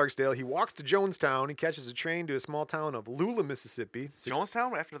kicked out of Clarksdale. He walks to Jonestown. He catches a train to a small town of Lula, Mississippi.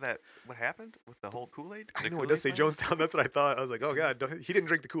 Jonestown, after that, what happened with the whole Kool-Aid? I The know it Kool-Aid does say plant? Jonestown. That's what I thought. I was like, oh god, he didn't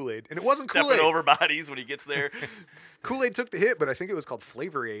drink the Kool-Aid, and it wasn't Stepping Kool-Aid. over bodies when he gets there. Kool-Aid took the hit, but I think it was called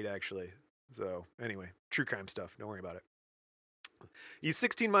Flavor Aid actually. So anyway, true crime stuff. Don't worry about it. He's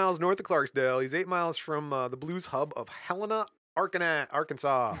 16 miles north of Clarksdale. He's 8 miles from the blues hub of Helena,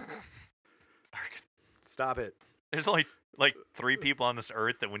 Arkansas. Stop it. There's only like 3 people on this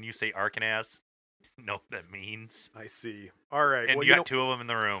earth that when you say Arkansas, know what that means. I see. All right. And well, you you got 2 of them in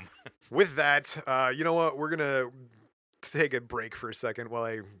the room. with that, you know what? We're gonna take a break for a second while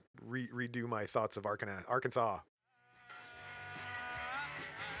I redo my thoughts of Arkansas.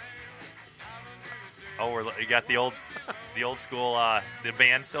 Oh, you got the old school the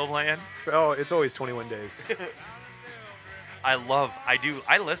band still playing. Oh, it's always 21 days. I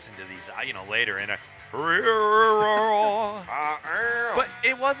listen to these later and but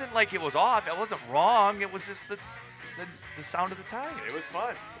it wasn't like it was off. It wasn't wrong. It was just the sound of the tires. It was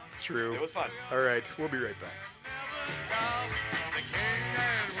fun. It's true. It was fun. All right, we'll be right back.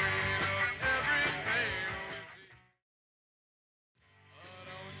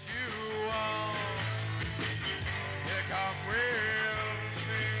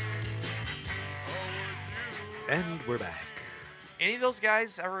 And we're back. Any of those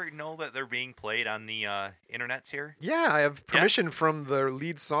guys ever know that they're being played on the internets here? Yeah, I have permission from the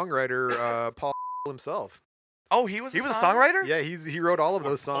lead songwriter, Paul himself. Oh, he was a songwriter? Yeah, he wrote all of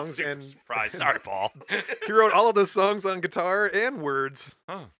those songs, and Surprise. Sorry, Paul. he wrote all of those songs on guitar and words.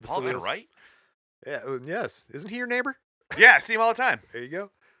 Huh, Paul did it Basileus. right? Yeah, yes. Isn't he your neighbor? Yeah, I see him all the time. There you go.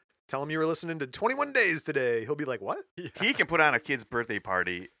 Tell him you were listening to 21 Days today. He'll be like, what? He can put on a kid's birthday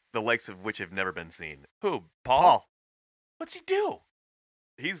party, the likes of which have never been seen. Who? Paul? Paul. What's he do?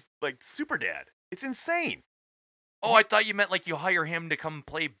 He's like super dad. It's insane. Oh, I thought you meant like you hire him to come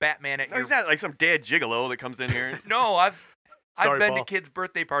play Batman at No, your. he's not like some dad gigolo that comes in here. No, I've Sorry, been Paul. to kids'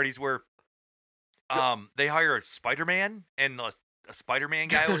 birthday parties where they hire a Spider-Man and a Spider-Man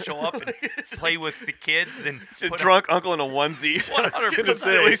guy will show up and play with the kids and It's a put drunk uncle in a onesie. 100%. It's a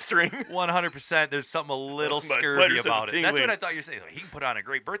silly string. 100%. There's something a little My spider scurvy sense about is it. That's what tingling. I thought you were saying. Like, he can put on a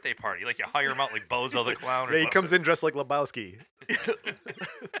great birthday party. Like you hire him out like Bozo the Clown or Yeah, he something. comes in dressed like Lebowski.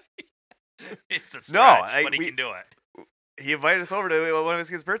 It's a stretch, No, but he can do it. He invited us over to one of his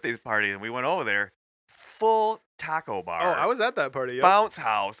kids' birthday party, and we went over there. Full taco bar. Oh, I was at that party. Yep. Bounce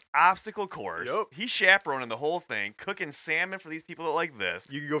house, obstacle course. Yep. He's chaperoning the whole thing, cooking salmon for these people that like this.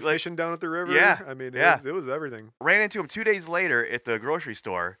 You could go Like, fishing down at the river. Yeah, I mean, yeah. it was everything. Ran into him 2 days later at the grocery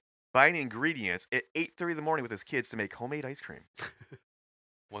store, buying ingredients at 8:30 in the morning with his kids to make homemade ice cream.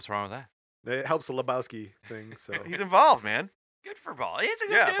 What's wrong with that? It helps the Lebowski thing. So He's involved, man. Good for Paul. He's a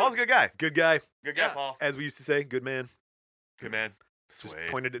good Yeah, dude. Paul's a good guy. good guy, Good guy, Yeah. Paul. as we used to say, good man. Good man. Just Sway.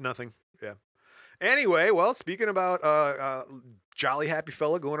 pointed at nothing. Yeah. Anyway, well, speaking about jolly happy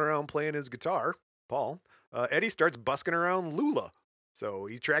fella going around playing his guitar, Paul, Eddie starts busking around Lula. So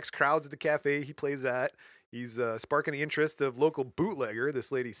he tracks crowds at the cafe. He plays that. He's sparking the interest of local bootlegger,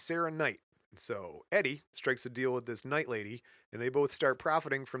 this lady, Sarah Knight. So Eddie strikes a deal with this Knight lady, and they both start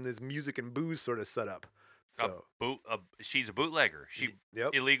profiting from this music and booze sort of setup. So, She's a bootlegger. She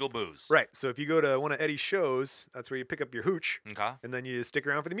yep. illegal booze. Right. So if you go to one of Eddie's shows, that's where you pick up your hooch, Okay. and then you stick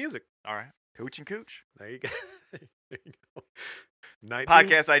around for the music. All right. Hooch and Cooch. There you go. There you go. 19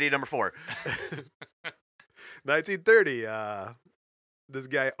 Podcast ID number 4. 1930. This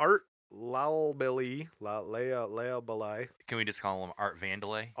guy Art Laubeli, Can we just call him Art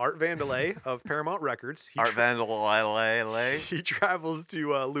Vandalay? Art Vandalay of Paramount Records. Art Vandalay. He travels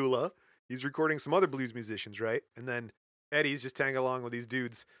to Lula. he's recording some other blues musicians, right? And then Eddie's just tagging along with these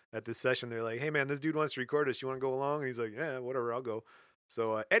dudes at this session. They're like, hey, man, this dude wants to record us. You want to go along? And he's like, yeah, whatever, I'll go.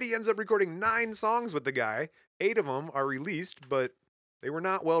 So Eddie ends up recording 9 songs with the guy. 8 of them are released, but they were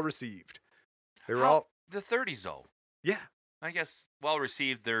not well received. They were all... The 30s, though. Yeah. I guess well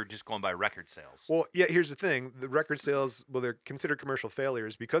received, they're just going by record sales. Well, yeah, here's the thing. The record sales, well, they're considered commercial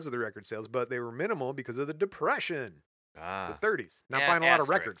failures because of the record sales, but they were minimal because of the Depression. The 30s. Not buying a lot of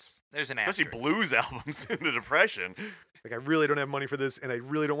records. There's an Especially asterisk. blues albums in the Depression. Like, I really don't have money for this, and I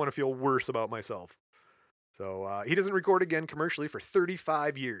really don't want to feel worse about myself. So he doesn't record again commercially for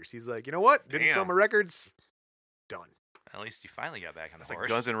 35 years. He's like, you know what? Didn't sell my records. Done. At least you finally got back on the That's horse. like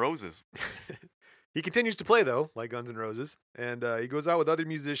Guns N' Roses. He continues to play, though, like Guns N' Roses, and he goes out with other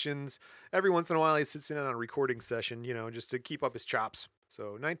musicians. Every once in a while, he sits in on a recording session, you know, just to keep up his chops. So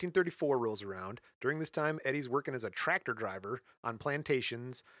 1934 rolls around. During this time, Eddie's working as a tractor driver on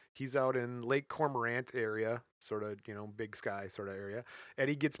plantations. He's out in Lake Cormorant area, sort of, you know, Big Sky sort of area.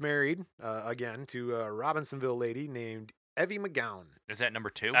 Eddie gets married, again, to a Robinsonville lady named Evie McGowan. Is that number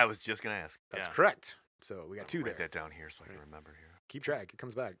 2? I was just going to ask. That's correct. So we got 2 there. Write that down here so I can remember here. Keep track. It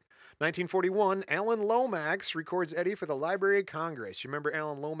comes back. 1941, Alan Lomax records Eddie for the Library of Congress. You remember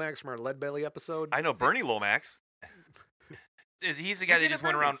Alan Lomax from our Lead Belly episode? I know Bernie Lomax. He's the guy that just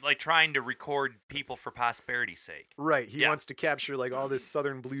went around like trying to record people for posperity's sake. Right. He wants to capture like all this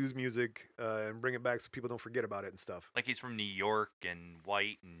Southern blues music and bring it back so people don't forget about it and stuff. Like he's from New York and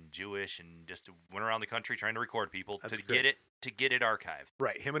white and Jewish and just went around the country trying to record people That's to great. get it archived.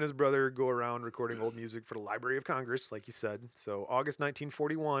 Right. Him and his brother go around recording old music for the Library of Congress, like you said. So August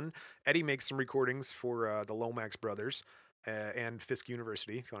 1941, Eddie makes some recordings for the Lomax brothers and Fisk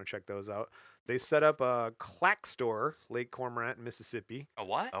University, if you want to check those out. They set up a clack store, Lake Cormorant, Mississippi. A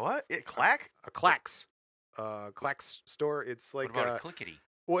what? A what? Clack? A clacks. Clacks store. It's like What about a clickety?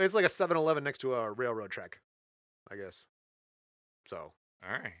 Well, it's like a 7-Eleven next to a railroad track, I guess. So.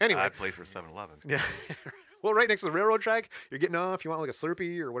 All right. Anyway. I'd play for 7-Eleven. Yeah. Well, right next to the railroad track, you're getting off. You want like a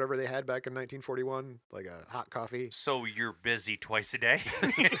Slurpee or whatever they had back in 1941, like a hot coffee. So you're busy twice a day?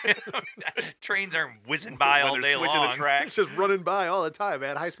 Trains aren't whizzing by all When day they're switching long. the tracks. It's just running by all the time,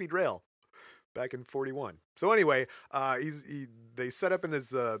 man. High-speed rail back in 41. So anyway, they set up in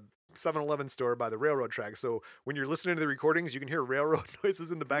this 7-Eleven store by the railroad track. So when you're listening to the recordings, you can hear railroad noises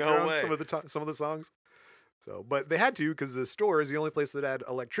in the background. way. Some of the songs. So, but they had to because the store is the only place that had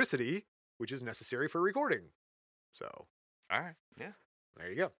electricity, which is necessary for recording. So, All right. Yeah. there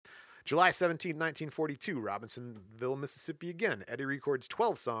you go. July 17, 1942, Robinsonville, Mississippi again. Eddie records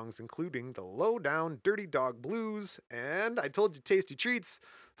 12 songs, including the Low Down Dirty Dog Blues, and I told you Tasty Treats.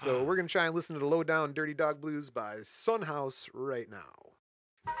 So we're going to try and listen to the Low Down Dirty Dog Blues by Sunhouse right now.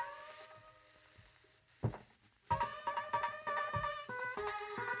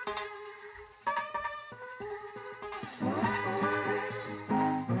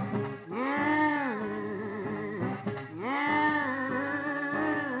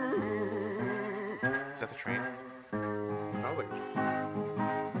 Is that the train? Sounds like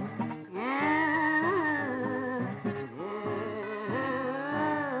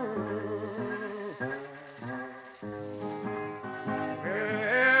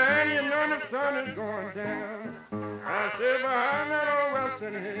And you know the sun is going down. I sit behind that old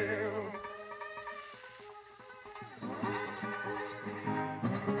Western Hill.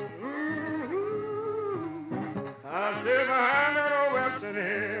 I sit behind that old Western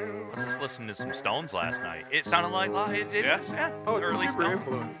Hill. I was just listening to some Stones last night. It sounded like it did. Yeah? Oh, it's early a super Stones.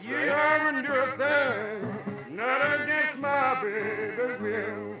 influence, You right? haven't do a thing, not against my baby's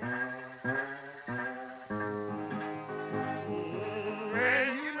will.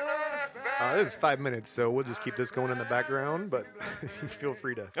 Man, you know that This is 5 minutes, so we'll just keep this going in the background, but feel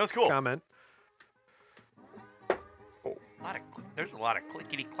free to That was cool. comment. There's a lot of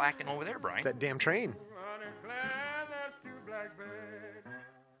clickety clacking over there, Brian. That damn train.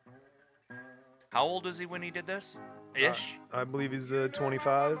 How old is he when he did this? Ish. I believe he's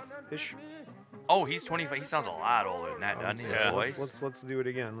 25-ish. Oh, he's 25. He sounds a lot older than that, doesn't he? His voice? Let's do it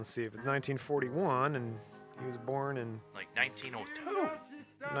again. Let's see if it's 1941 and he was born in Like 1902.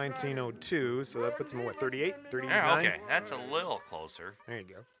 1902, so that puts him at what, 38, 39? Yeah, okay. That's a little closer. There you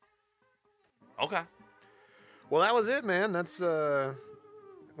go. Okay. Well, that was it, man. That's well,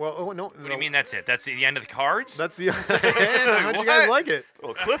 oh no. What do you mean that's it? That's the end of the cards? That's the. How'd you guys like it?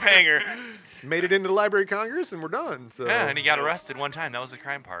 Well, cliffhanger. made it into the Library of Congress, and we're done. So Yeah, and he got arrested one time. That was the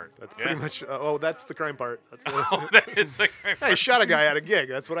crime part. that's pretty much. That's the crime part. That's Oh, that is the crime I part. shot a guy at a gig.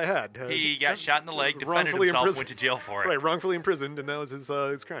 That's what I had. He got shot in the leg, defended wrongfully himself, imprisoned. went to jail for it. Right, wrongfully imprisoned, and that was his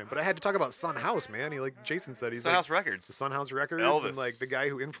crime. But I had to talk about Sun House, man. He, like Jason said, he's Sun like, House Records. the Sun House Records, Elvis. and like the guy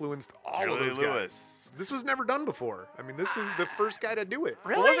who influenced all Jerry of those Lee guys. Lewis. This was never done before. I mean, this is the first guy to do it.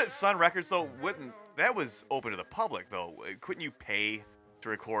 But was it Sun Records though? That was open to the public though? Couldn't you pay to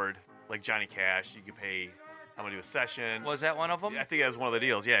record like Johnny Cash? You could pay how much to do a session. Was that one of them? I think that was one of the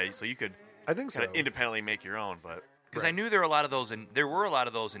deals. Yeah, so you could I think so. kind of independently make your own. But Because I knew there were a lot of those, and there were a lot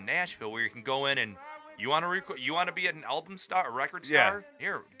of those in Nashville where you can go in and you want to record, you want to be an album star, a record star.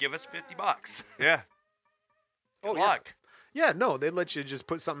 Here, give us $50. yeah, Good yeah. luck. Yeah, no, they'd let you just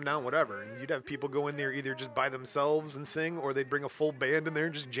put something down, whatever. And you'd have people go in there either just by themselves and sing, or they'd bring a full band in there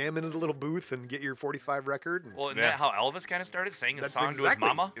and just jam into the little booth and get your 45 record. And Well, isn't Yeah. that how Elvis kind of started, saying a that's song exactly to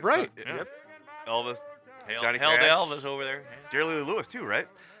his mama? right. Yeah. Yep. Elvis, Hail, Johnny hail to Cash. Elvis over there. Jerry Lee Lewis too, right?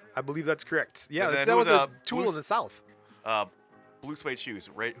 I believe that's correct. Yeah, And then that who was was, a Tool who's- in the South. Blue Suede Shoes,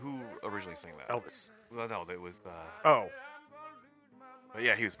 right? Who originally sang that? Elvis. Well, no, it was. Oh, But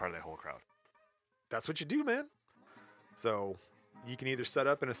yeah, he was part of that whole crowd. that's what you do, man. So you can either set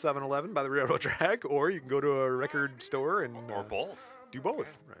up in a 7-Eleven by the railroad track, or you can go to a record store and Or both. do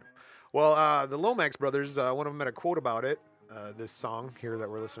both. Right. Well, the Lomax brothers, one of them had a quote about it, this song here that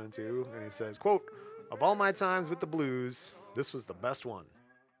we're listening to, and he says, quote, "Of all my times with the blues, this was the best one."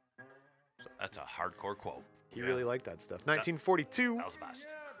 That's a hardcore quote. He really liked that stuff. 1942, That was the best.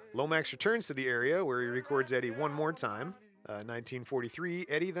 Lomax returns to the area where he records Eddie one more time. 1943,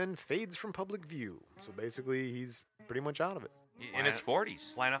 Eddie then fades from public view. So basically, he's pretty much out of it. In his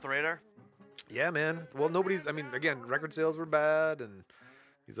 40s. Flying off the radar. Yeah, man. Well, again, record sales were bad, and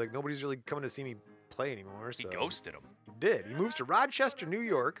he's like, nobody's really coming to see me play anymore. He So ghosted him. He did. He moves to Rochester, New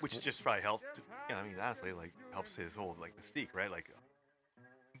York. Which just probably helped. I mean, honestly, like helps his whole like mystique, right? Like,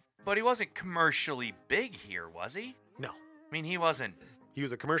 But he wasn't commercially big here, was he? No, I mean, he wasn't. he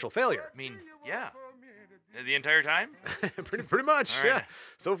was a commercial failure. I mean, yeah. The entire time? pretty much, All right. yeah.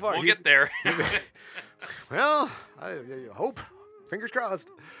 So far, We'll he's- get there. Well, I hope. Fingers crossed.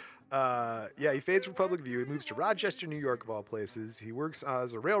 Yeah, he fades from public view. He moves to Rochester, New York, of all places. He works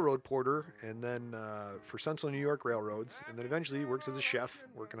as a railroad porter, and then for Central New York Railroads, and then eventually he works as a chef,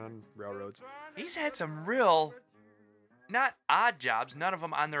 working on railroads. He's had some real, not odd jobs. None of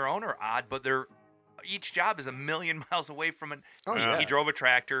them on their own are odd, but each job is a million miles away from it. Oh, yeah. He drove a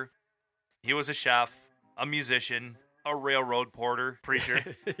tractor. He was a chef, a musician, a railroad porter, preacher.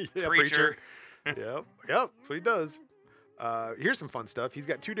 Yeah, Preacher. Yep, that's what he does. Here's some fun stuff. He's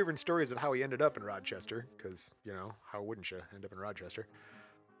got two different stories of how he ended up in Rochester, because, how wouldn't you end up in Rochester?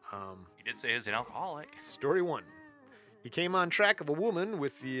 He did say he was an alcoholic. Story one. He came on track of a woman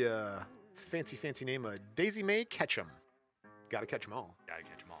with the fancy name of Daisy Mae Ketchum. Gotta catch 'em all. Gotta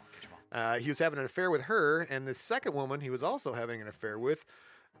catch 'em all. Catch 'em all. He was having an affair with her, and the second woman he was also having an affair with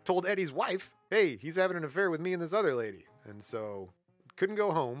told Eddie's wife, "Hey, he's having an affair with me and this other lady." And so couldn't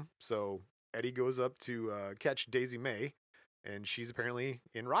go home, so Eddie goes up to catch Daisy Mae, and she's apparently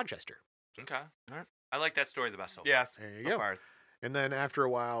in Rochester. Okay. All right. I like that story the best so far. yes, There you so go. far. And then after a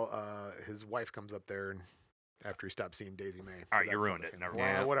while, his wife comes up there, and after he stopped seeing Daisy Mae. All right, you that's how ruined the it. family- Never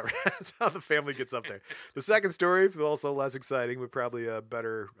Well, mind. whatever. That's how the family gets up there. The second story, also less exciting, but probably a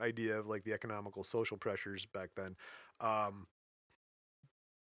better idea of like the economical, social pressures back then.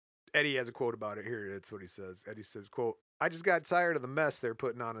 Eddie has a quote about it here. That's what he says. Eddie says, quote, "I just got tired of the mess they're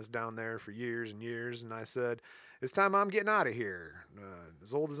putting on us down there for years and years, and I said, it's time I'm getting out of here.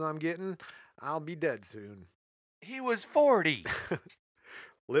 As old as I'm getting, I'll be dead soon. He was 40.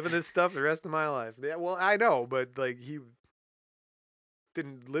 Living this stuff the rest of my life." Yeah, well, I know, but like he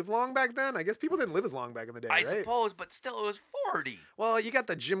didn't live long back then. I guess people didn't live as long back in the day, I right? suppose, but still, it was 40. Well, you got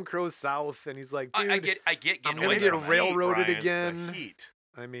the Jim Crow South, and he's like, dude, I get I'm getting gonna away get from it. railroaded Brian, again. The heat.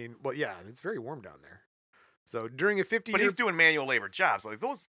 I mean, well, yeah, it's very warm down there. So during a 50-year, But he's doing manual labor jobs. Like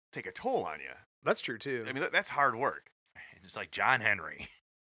those take a toll on you. that's true too. I mean, that's hard work. It's like John Henry.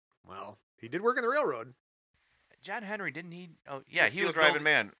 Well, he did work in the railroad. John Henry, didn't he? Oh, yeah, he Steel was driving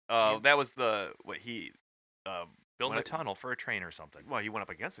building- man. That was the what he building when a tunnel for a train or something. Well, he went up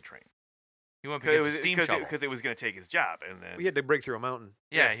against the train He went up against a steam shovel. because it was going to take his job, and then We had to break through a mountain.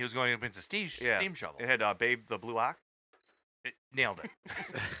 Yeah, he was going up against a steam Yeah. shovel. it had Babe the Blue Ox. It nailed it.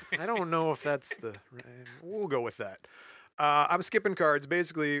 I don't know if that's the. We'll go with that. I'm skipping cards.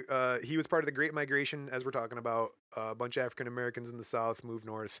 Basically, he was part of the Great Migration, as we're talking about. A bunch of African Americans in the South moved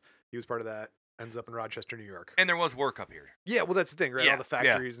north. He was part of that. Ends up in Rochester, New York. And there was work up here. Yeah, well, that's the thing, right? Yeah, All the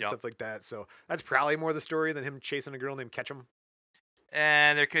factories and yep. stuff like that. So that's probably more the story than him chasing a girl named Ketchum.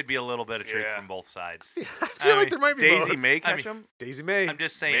 And there could be a little bit of truth Yeah. from both sides. I feel like there might be Daisy both. may I catch mean- him. Daisy May. I'm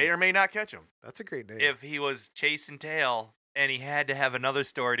just saying, May or may not catch him. That's a great name. if he was chasing tail and he had to have another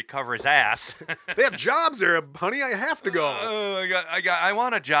story to cover his ass. They have jobs there, honey. I have to go. Oh, I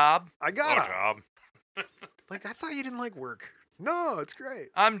want a job. I got a it. job. Like, I thought you didn't like work. No, it's great.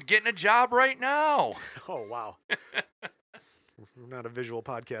 I'm getting a job right now. Oh, wow. We're not a visual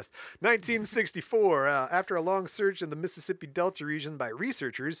podcast. 1964. After a long search in the Mississippi Delta region by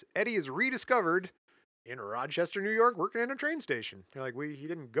researchers, Eddie is rediscovered in Rochester, New York, working in a train station. You're like, he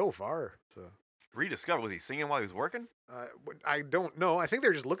didn't go far. So Rediscovered. Was he singing while he was working? I don't know. I think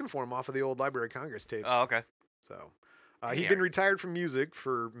they're just looking for him off of the old Library of Congress tapes. Oh, okay. So he'd Yeah. been retired from music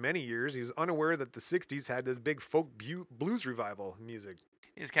for many years. He was unaware that the 60s had this big folk blues revival in music.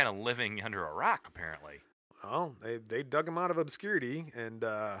 He's kind of living under a rock, apparently. Well, they dug him out of obscurity, and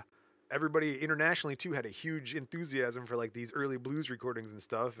everybody internationally too had a huge enthusiasm for like these early blues recordings and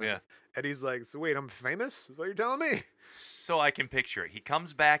stuff. And Yeah. Eddie's like, so wait, I'm famous? Is what you're telling me? So I can picture it. He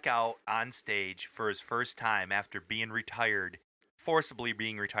comes back out on stage for his first time after being retired, forcibly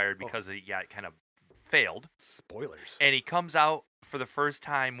being retired because he got kind of failed. Spoilers. And he comes out for the first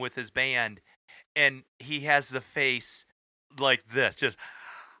time with his band, and he has the face like this, just,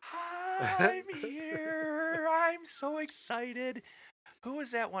 I'm here. I'm so excited. Who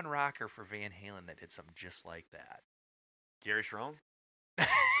was that one rocker for Van Halen that did something just like that? Gary Sharon?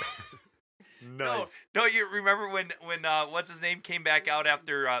 Nice. No, you remember when what's his name came back out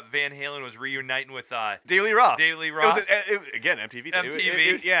after Van Halen was reuniting with David Lee Roth. David Lee It Roth, was, again, MTV.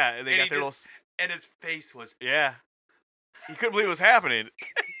 MTV. Yeah, and they And got he their just- and his face was Yeah. He couldn't believe what was happening.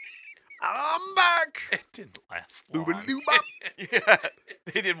 I'm back. it didn't last long. Looba-loobop. Yeah.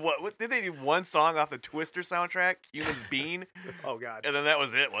 They did what? Did they do one song off the Twister soundtrack, Human's Bean? Oh, God. And then that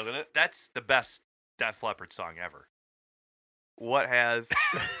was it, wasn't it? That's the best Def Leppard song ever. What has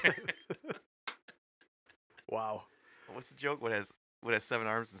Wow. what's the joke? What has 7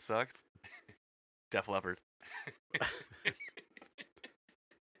 arms and sucks? Def Leppard.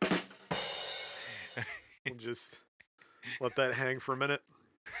 We'll just let that hang for a minute.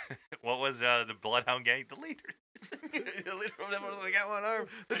 What was the Bloodhound Gang? The leader. The leader from Def Leppard only got one arm.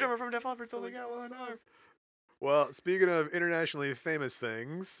 The drummer from Def Leppard's only got one arm. Well, speaking of internationally famous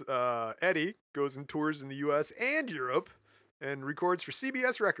things, Eddie goes and tours in the U.S. and Europe and records for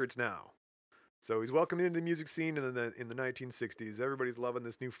CBS Records now. So he's welcomed into the music scene in the 1960s. Everybody's loving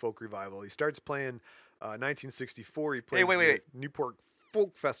this new folk revival. He starts playing 1964. He plays wait. the Newport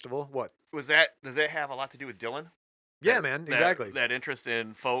Folk Festival. What? Does that have a lot to do with Dylan? Yeah, That- man, that- exactly. That interest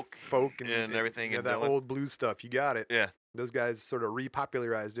in folk and everything. Yeah, and that Dylan? old blues stuff. You got it. Yeah. Those guys sort of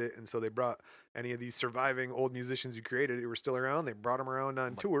repopularized it, and so they brought any of these surviving old musicians who created it who were still around. They brought them around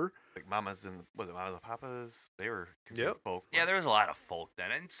on tour. Like Mamas and was it Mamas and Papas? They were considered Yep. folk. Yeah, there was a lot of folk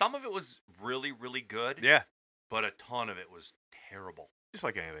then, and some of it was really, really good. Yeah. But a ton of it was terrible. Just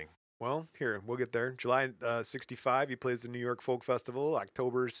like anything. Well, here, we'll get there. July 65, he plays the New York Folk Festival.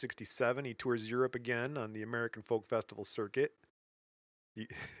 October 67, he tours Europe again on the American Folk Festival circuit.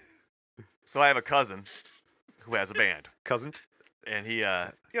 So I have a cousin who has a band, Cousin? and he,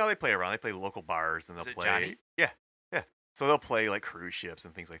 they play around. They play local bars, and they'll Is it play. Johnny? Yeah. So they'll play like cruise ships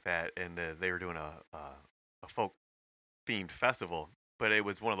and things like that. And they were doing a folk themed festival, but it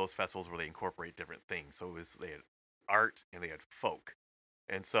was one of those festivals where they incorporate different things. So they had art and they had folk,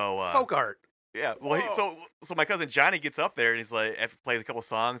 and so Folk art. Yeah. Well, Whoa. so my cousin Johnny gets up there and he's like, after plays a couple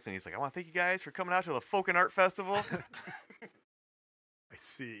songs, and he's like, I want to thank you guys for coming out to the Folk and Art Festival. I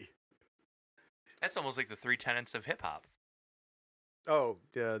see. That's almost like the 3 tenets of hip hop. Oh,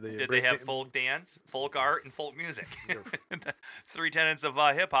 yeah. Did they have folk dance, folk art, and folk music? The 3 tenets of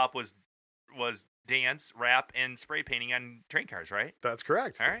hip hop was dance, rap, and spray painting on train cars, right? That's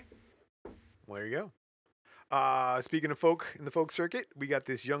correct. All right. Well, there you go. Speaking of folk in the folk circuit, we got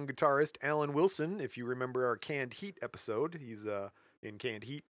this young guitarist, Alan Wilson. If you remember our Canned Heat episode, he's in Canned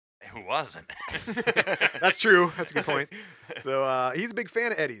Heat. Who wasn't? That's true. That's a good point. So he's a big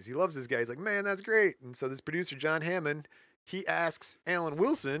fan of Eddie's. He loves this guy. He's like, man, that's great. And so this producer, John Hammond, he asks Alan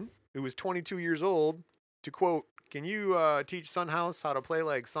Wilson, who was 22 years old, to quote, can you teach Son House how to play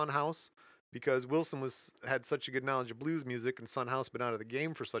like Son House? Because Wilson had such a good knowledge of blues music, and Son House been out of the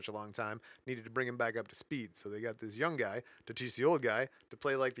game for such a long time, needed to bring him back up to speed. So they got this young guy to teach the old guy to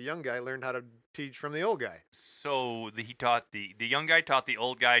play like the young guy learned how to teach from the old guy. So he taught the young guy taught the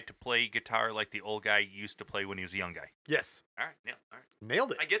old guy to play guitar like the old guy used to play when he was a young guy. Yes. All right, yeah, all right.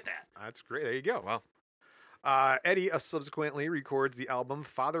 Nailed it. I get that. That's great. There you go. Wow. Eddie subsequently records the album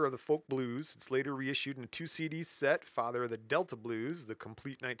Father of the Folk Blues. It's later reissued in a 2-CD set, Father of the Delta Blues, the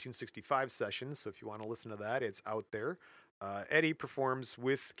complete 1965 session. So if you want to listen to that, it's out there. Eddie performs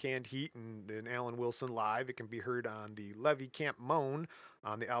with Canned Heat and Alan Wilson live. It can be heard on the Levy Camp Moan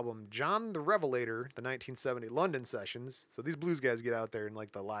on the album John the Revelator, the 1970 London sessions. So these blues guys get out there and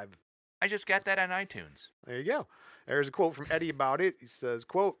like the live. I just got that on iTunes. There you go. There's a quote from Eddie about it. He says,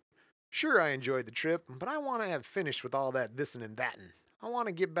 quote, "Sure, I enjoyed the trip, but I want to have finished with all that this'n and that'n. I want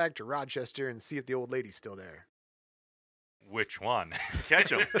to get back to Rochester and see if the old lady's still there." Which one?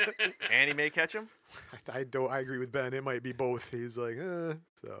 Catch him. Annie may catch him. I agree with Ben. It might be both. He's like,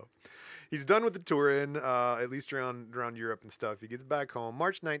 So he's done with the touring, at least around Europe and stuff. He gets back home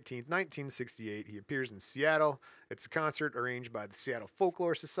March 19th, 1968. He appears in Seattle. It's a concert arranged by the Seattle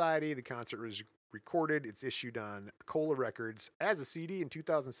Folklore Society. The concert was recorded. It's issued on Cola Records as a CD in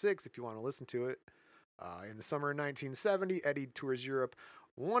 2006 if you want to listen to it. In the summer of 1970, Eddie tours Europe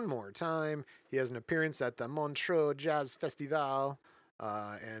one more time. He has an appearance at the Montreux Jazz Festival,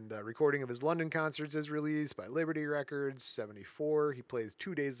 and a recording of his London concerts is released by Liberty Records. 74, he plays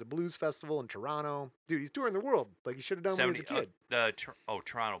 2 days the Blues Festival in Toronto. Dude, he's touring the world like he should have done when he was a kid.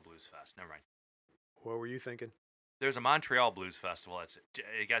 Toronto Blues Fest. Never mind. What were you thinking? There's a Montreal Blues Festival.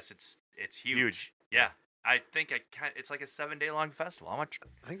 I guess it's huge. Yeah. I think it's like a 7-day long festival. I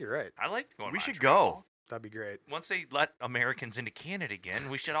think you're right. I like going. We to should Montreal. go. That'd be great. Once they let Americans into Canada again,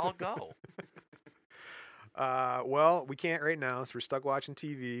 we should all go. Well, we can't right now, so we're stuck watching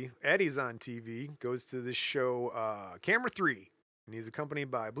TV. Eddie's on TV, goes to this show, Camera 3, and he's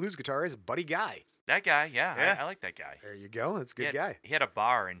accompanied by blues guitarist Buddy Guy. That guy, yeah. I like that guy. There you go. That's a good guy. He had a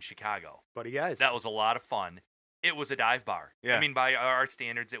bar in Chicago. Buddy Guys. That was a lot of fun. It was a dive bar. Yeah. I mean, by our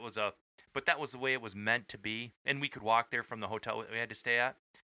standards, it was but that was the way it was meant to be. And we could walk there from the hotel we had to stay at.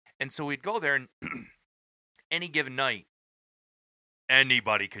 And so we'd go there, and any given night,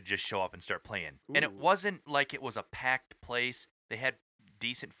 anybody could just show up and start playing. Ooh. And it wasn't like it was a packed place. They had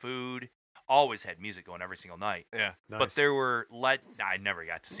decent food, always had music going every single night. Yeah. Nice. But there were I never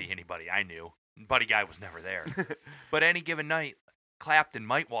got to see anybody I knew. Buddy Guy was never there. But any given night, Clapton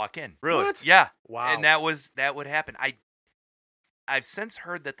might walk in. Really? What? Yeah. Wow. And that would happen. I've since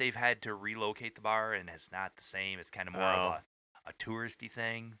heard that they've had to relocate the bar, and it's not the same. It's kind of more of a touristy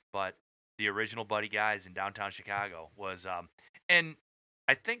thing. But the original Buddy Guys in downtown Chicago was, and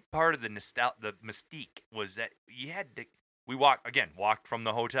I think part of the mystique was that you had to. We walked from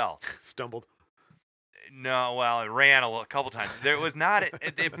the hotel. Stumbled. No, well, it ran a couple times. There was not.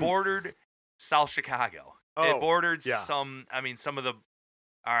 It bordered South Chicago. It bordered some of the.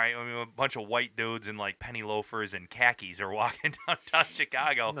 All right, a bunch of white dudes in like penny loafers and khakis are walking downtown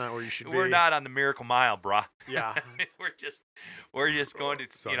Chicago. Not where you should be. We're not on the Miracle Mile, bruh. Yeah. we're just going to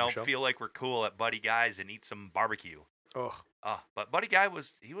Sorry, feel like we're cool at Buddy Guy's and eat some barbecue. Oh. But Buddy Guy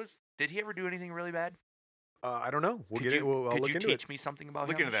did he ever do anything really bad? I don't know. I'll Could look you into teach it. me something about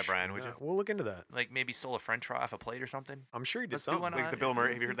Look him? into that, Brian, would Yeah, you? we'll look into that. Like maybe stole a French fry off a plate or something? I'm sure he did Let's do something. one Like on the it. Bill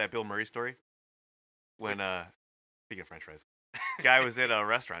Murray. Have you heard that Bill Murray story? When speaking of French fries, guy was at a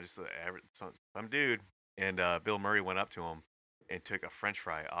restaurant, just some dude, and Bill Murray went up to him and took a French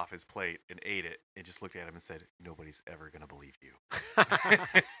fry off his plate and ate it, and just looked at him and said, "Nobody's ever gonna believe you."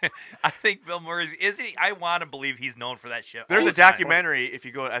 I think Bill Murray's is he? I want to believe he's known for that shit. There's all a the time. documentary. If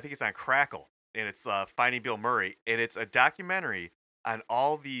you go, I think it's on Crackle, and it's Finding Bill Murray, and it's a documentary on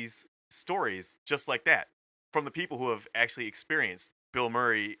all these stories just like that from the people who have actually experienced Bill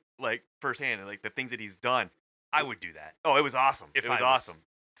Murray like firsthand, and like the things that he's done. I would do that Oh, it was awesome. if It was I awesome.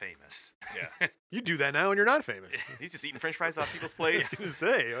 famous. Yeah. You do that now and you're not famous. He's just eating French fries off people's plates. I was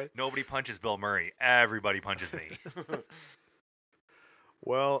gonna say. Nobody punches Bill Murray. Everybody punches me.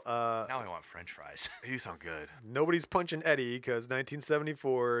 Well, Now I want French fries. You sound good. nobody's punching Eddie because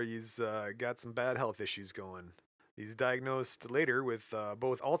 1974, he's got some bad health issues going. He's diagnosed later with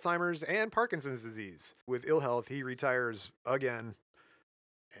both Alzheimer's and Parkinson's disease. With ill health, he retires again,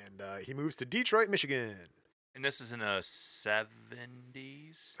 and he moves to Detroit, Michigan. And this is in the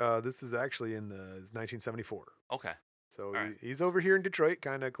 70s? This is actually in the 1974. Okay. So All right. he's over here in Detroit,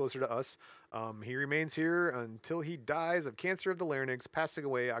 kind of closer to us. He remains here until he dies of cancer of the larynx, passing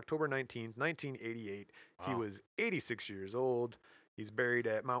away October 19th, 1988. He Wow. was 86 years old. He's buried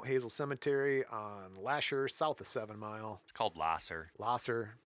at Mount Hazel Cemetery on Lasher, south of 7 Mile. It's called Lasser.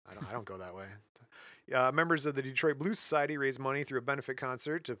 Lasser. I don't go that way. Members of the Detroit Blues Society raised money through a benefit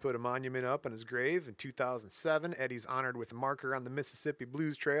concert to put a monument up on his grave. In 2007, Eddie's honored with a marker on the Mississippi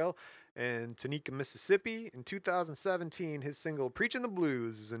Blues Trail in Tunica, Mississippi. In 2017, his single Preachin' the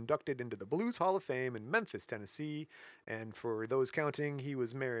Blues is inducted into the Blues Hall of Fame in Memphis, Tennessee. And for those counting, he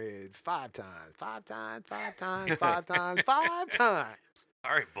was married 5 times. 5 times, 5 times, 5 times, 5 times.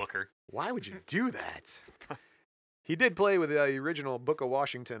 All right, Booker. Why would you do that? He did play with the original Book of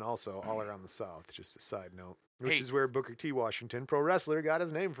Washington also, all around the South, just a side note. which Hey. is where Booker T. Washington, pro wrestler, got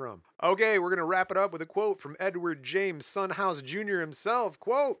his name from. Okay, we're going to wrap it up with a quote from Edward James Sunhouse Jr. himself.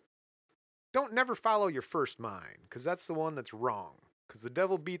 Quote, "Don't never follow your first mind, because that's the one that's wrong, because the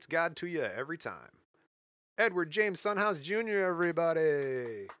devil beats God to you every time." Edward James Sunhouse Jr.,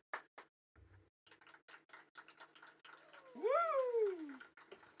 everybody. Woo!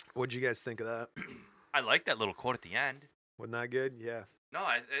 What'd you guys think of that? I like that little quote at the end. Wasn't that good? Yeah. No,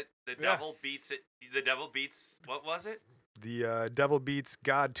 the devil beats it. The devil beats, what was it? The devil beats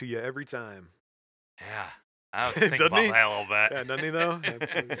God to you every time. Yeah. I have to think Doesn't about he? that a little bit. Yeah, doesn't he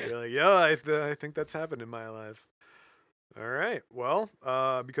though? You're like, yeah, I think that's happened in my life. All right. Well,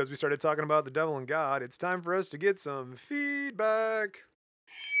 because we started talking about the devil and God, it's time for us to get some feedback.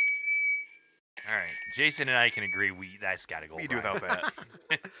 All right. Jason and I can agree that's got to go. We do Brian. without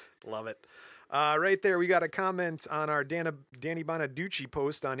that. Love it. Right there, we got a comment on our Danny Bonaducci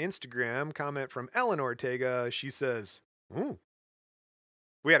post on Instagram. Comment from Ellen Ortega. She says, "Ooh."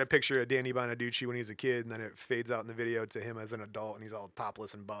 We had a picture of Danny Bonaducci when he was a kid, and then it fades out in the video to him as an adult, and he's all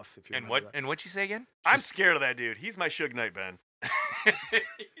topless and buff. If you And remember what? that. And what'd you say again? I'm scared of that dude. He's my Suge Knight, Ben.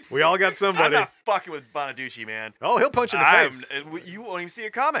 We all got I'm somebody. not fucking with Bonaducci, man. Oh, he'll punch you in the face. You won't even see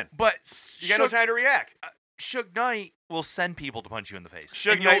it coming. But You got no time to react. Suge Knight will send people to punch you in the face.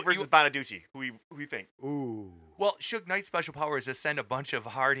 Suge And Knight versus Bonaducci. Who you think? Ooh. Well, Suge Knight's special power is to send a bunch of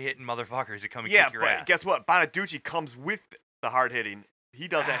hard-hitting motherfuckers to come and Yeah, kick your but ass. guess what? Bonaducci comes with the hard hitting. He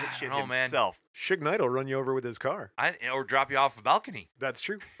does that I shit don't know, man. himself. Suge Knight will run you over with his car. Or drop you off a balcony. That's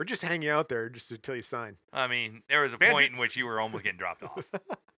true. Or just hang you out there just until you sign. I mean, there was a Man, point in which you were almost getting dropped off.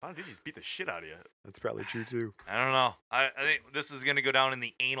 Bonaducci just beat the shit out of you. That's probably true too. I don't know. I think this is going to go down in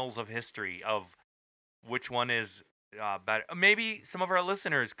the annals of history of which one is better. Maybe some of our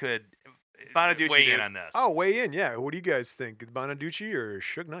listeners could Bonaducci, weigh dude. in on this. Oh, weigh in. Yeah. What do you guys think? Bonaducci or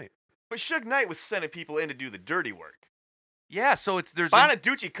Suge Knight? But Suge Knight was sending people in to do the dirty work. Yeah, so there's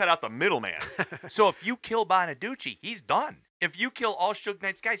Bonaducci cut out the middleman. so if you kill Bonaducci, he's done. If you kill all Suge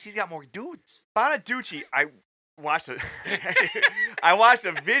Knight's guys, he's got more dudes. Bonaducci, I watched I watched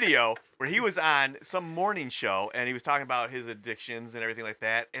a video where he was on some morning show and he was talking about his addictions and everything like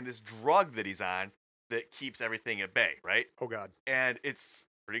that, and this drug that he's on that keeps everything at bay, right? Oh, God. And it's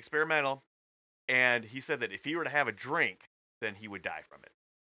pretty experimental. And he said that if he were to have a drink, then he would die from it.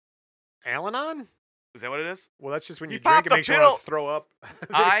 Al-Anon? Is that what it is? Well, that's just when He you drink, popped it the makes you want pill. to throw up.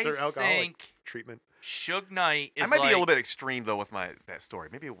 I It's their alcoholic think treatment. Suge Knight is I might like be a little bit extreme though with that story.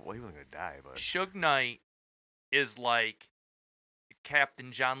 Maybe he wasn't going to die, but Suge Knight is like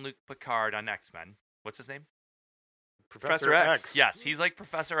Captain Jean-Luc Picard on X-Men. What's his name? Professor X. Yes, he's like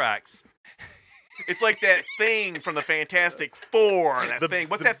Professor X. it's like that thing from the Fantastic Four. That thing.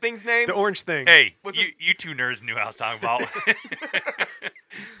 What's that thing's name? The orange thing. Hey, What's you two nerds knew what I was talking about.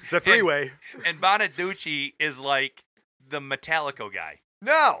 It's a three-way. And Bonaducci is like the Metallico guy.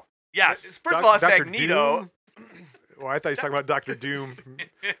 No. Yes. First of all, it's Dr. Magneto. Doom? Oh, I thought he was talking about Dr. Doom.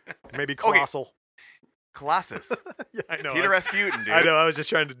 Maybe Colossal. Colossus. Yeah, I know. Peter Rasputin, dude. I know. I was just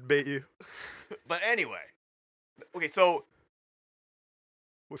trying to bait you. But anyway. Okay, so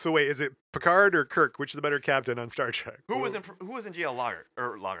So wait, is it Picard or Kirk? Which is the better captain on Star Trek? who was in jail longer?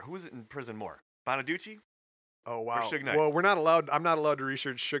 Who was in prison more? Bonaducci? Oh wow. Suge Knight? Well, I'm not allowed to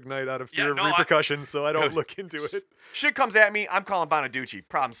research Suge Knight out of fear Yeah, of no, repercussions, so I don't look into it. Shit comes at me, I'm calling Bonaducci.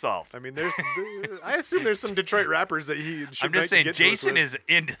 Problem solved. I mean, I assume there's some Detroit rappers that Suge I'm Knight just saying, can get to us Jason with. is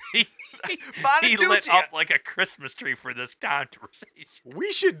in. He Bonaducci. lit up like a Christmas tree for this conversation.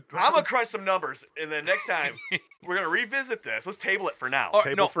 We should. I'm going to crunch some numbers, and then next time we're going to revisit this. Let's table it for now. Or-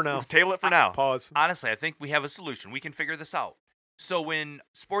 Table no, for now. Table it for now. Pause. Honestly, I think we have a solution. We can figure this out. So when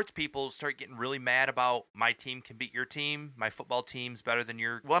sports people start getting really mad about my team can beat your team, my football team's better than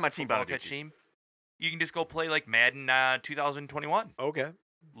your Well, I'm a team football Bonaducci. team, you can just go play like Madden 2021. Okay.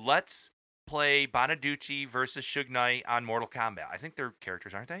 Let's play Bonaducci versus Suge Knight on Mortal Kombat. I think they're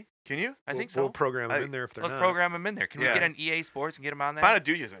characters, aren't they? Can you? I think so. We'll program them in there if they're Let's not. program them in there. Can Yeah. we get on EA Sports and get them on there?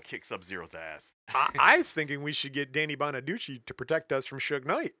 Bonaducci is going to kick Sub-Zero's ass. I was thinking we should get Danny Bonaducci to protect us from Suge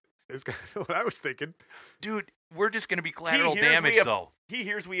Knight. Is kind of what I was thinking. Dude, we're just going to be collateral hears we damage, have- though. He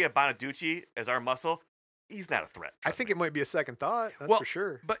hears we have Bonaducci as our muscle. He's not a threat. I think it might be a second thought. That's Well, for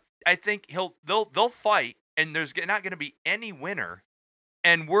sure. But I think they'll fight, and there's not going to be any winner,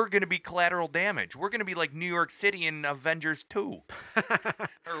 and we're going to be collateral damage. We're going to be like New York City in Avengers 2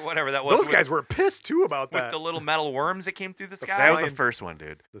 or whatever that was. Those guys were pissed too about with that. the little metal worms that came through the sky. That was the Flying- first one,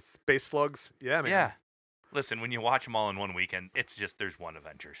 dude. The space slugs. Yeah, man. Yeah. Listen, when you watch them all in one weekend, it's just there's one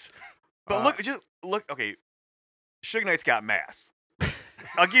Avengers. But look. Okay, Suge Knight's got mass.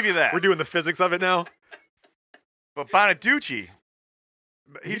 I'll give you that. We're doing the physics of it now. But Bonaducci,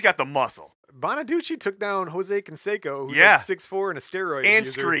 He's got the muscle. Bonaducci took down Jose Canseco, who's Yeah. like 6'4" and a steroid And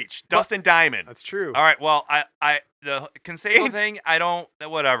abuser. Screech. Dustin Diamond. That's true. All right. Well, the Canseco thing, I don't.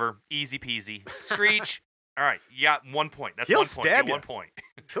 Whatever. Easy peasy. Screech. All right. You got 1 point. That's He'll 1 point. stab You ya. 1 point.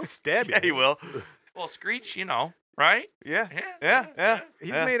 He'll stab you. Yeah, he will. Well, Screech, right? Yeah. Yeah. Yeah.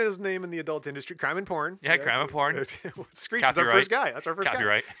 He's made his name in the adult industry, crime and porn. Yeah, crime and porn. Screech is our Copyright. first guy. That's our first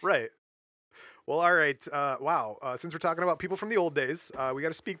Copyright. guy. Right. Well, all right. Wow. Since we're talking about people from the old days, we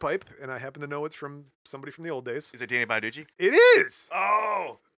got a speak pipe, and I happen to know it's from somebody from the old days. Is it Danny Bonaducci? It is!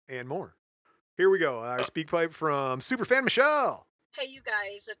 Oh! And more. Here we go. Our speak pipe from Superfan Michelle. Hey, you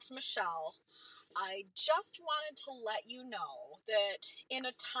guys, it's Michelle. I just wanted to let you know that in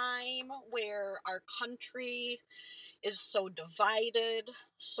a time where our country is so divided,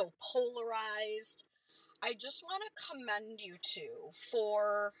 so polarized, I just want to commend you two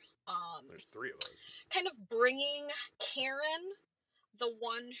for There's three of us. kind of bringing Karen, the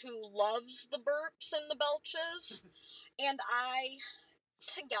one who loves the burps and the belches, and I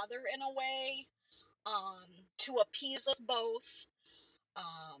together in a way to appease us both.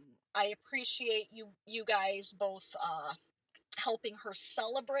 I appreciate you guys both helping her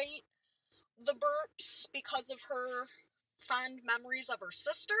celebrate the burps because of her fond memories of her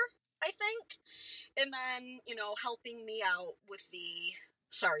sister, I think. And then, helping me out with the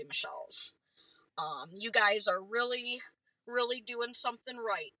Sorry Michelle's. You guys are really, really doing something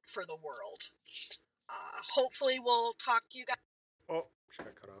right for the world. Hopefully we'll talk to you guys. Oh, she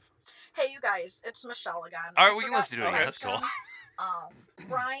got cut off. Hey, you guys, it's Michelle again. All right, I we can forgot listen to to it again. That's cool. mention,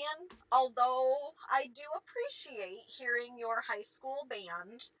 Brian, although I do appreciate hearing your high school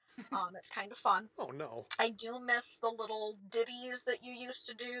band, it's kind of fun. Oh, no. I do miss the little ditties that you used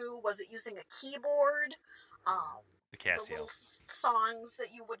to do. Was it using a keyboard? The The little Casio. songs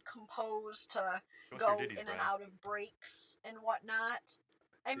that you would compose to What's your go ditties, in and Brian? out of breaks and whatnot.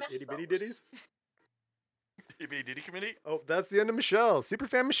 I miss Itty bitty those. ditties. EB Diddy Committee? Oh, that's the end of Michelle.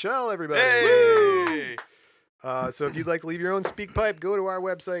 Superfan Michelle, everybody. Woo! Hey! So if you'd like to leave your own speak pipe, go to our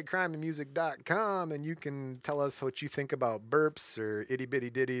website, crimeandmusic.com, and you can tell us what you think about burps or itty bitty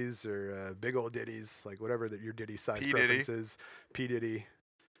ditties or big old ditties, like whatever that your ditty size P. preference is. P Diddy.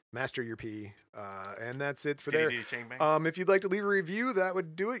 Master your P. And that's it for Diddy there. Diddy Chain Bang? If you'd like to leave a review, that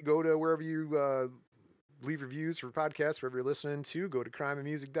would do it. Go to wherever you leave reviews for podcasts, wherever you're listening to. Go to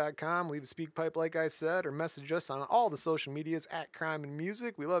crimeandmusic.com, leave a speak pipe like I said, or message us on all the social medias at Crime and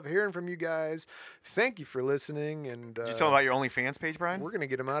Music. We love hearing from you guys. Thank you for listening. And Did you tell about your OnlyFans page, Brian? we're going to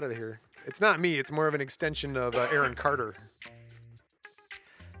get him out of here. It's not me. It's more of an extension of Aaron Carter.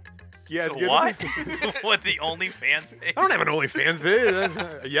 Yeah, it's good. What? What, the OnlyFans page? I don't have an OnlyFans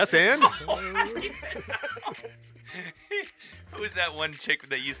page. Yes, and? Who's that one chick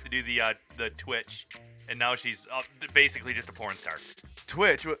that used to do the Twitch, and now she's basically just a porn star?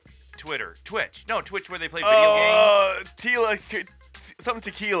 Twitch. What? Twitch. No, Twitch where they play video games. Tila, something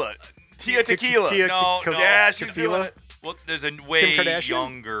tequila. Tia Tequila. Tia- No, Ka- no. Yeah, she's Tequila? doing it. Well, there's a way Kardashian?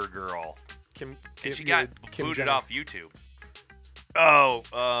 younger girl, Kim, and she yeah, got Kim booted Jenner. off YouTube. Oh,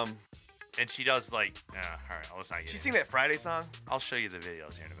 And she does like, all right, let's not get she into sing it. that Friday song? I'll show you the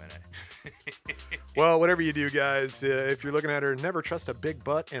videos here in a minute. Well, whatever you do, guys, if you're looking at her, never trust a big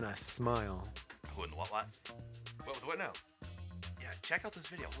butt and a smile. Who in the what? What now? Yeah, check out this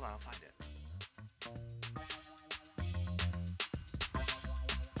video. Hold on, I'll find it.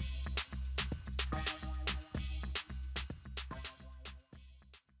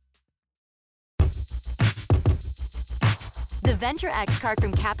 The Venture X card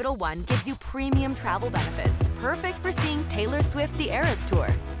from Capital One gives you premium travel benefits, perfect for seeing Taylor Swift the Eras Tour.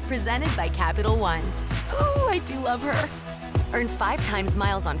 Presented by Capital One. Ooh, I do love her. Earn 5 times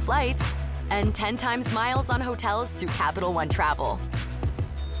miles on flights and 10 times miles on hotels through Capital One Travel.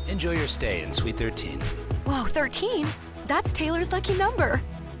 Enjoy your stay in Suite 13. Whoa, 13? That's Taylor's lucky number.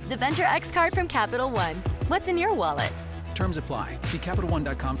 The Venture X card from Capital One. What's in your wallet? Terms apply. See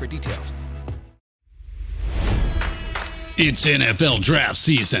CapitalOne.com for details. It's NFL draft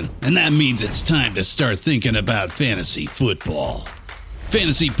season, and that means it's time to start thinking about fantasy football.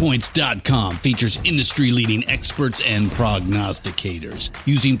 FantasyPoints.com features industry-leading experts and prognosticators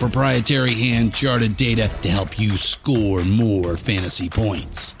using proprietary hand-charted data to help you score more fantasy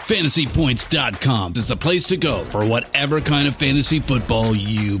points. FantasyPoints.com is the place to go for whatever kind of fantasy football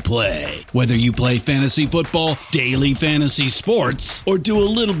you play. Whether you play fantasy football, daily fantasy sports, or do a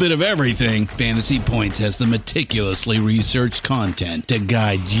little bit of everything, Fantasy Points has the meticulously researched content to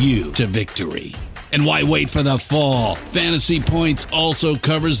guide you to victory. And why wait for the fall? Fantasy Points also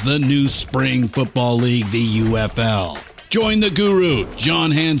covers the new spring football league, the UFL. Join the guru, John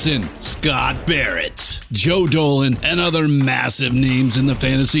Hansen, Scott Barrett. Joe Dolan, and other massive names in the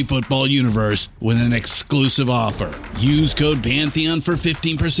fantasy football universe with an exclusive offer. Use code Pantheon for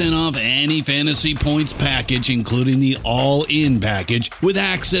 15% off any Fantasy Points package, including the all-in package, with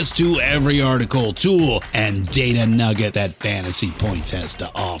access to every article, tool, and data nugget that Fantasy Points has to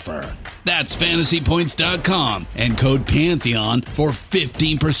offer. That's fantasypoints.com and code Pantheon for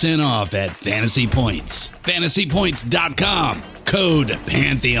 15% off at Fantasy Points. Fantasypoints.com, code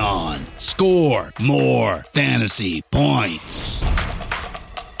Pantheon. Score more fantasy points.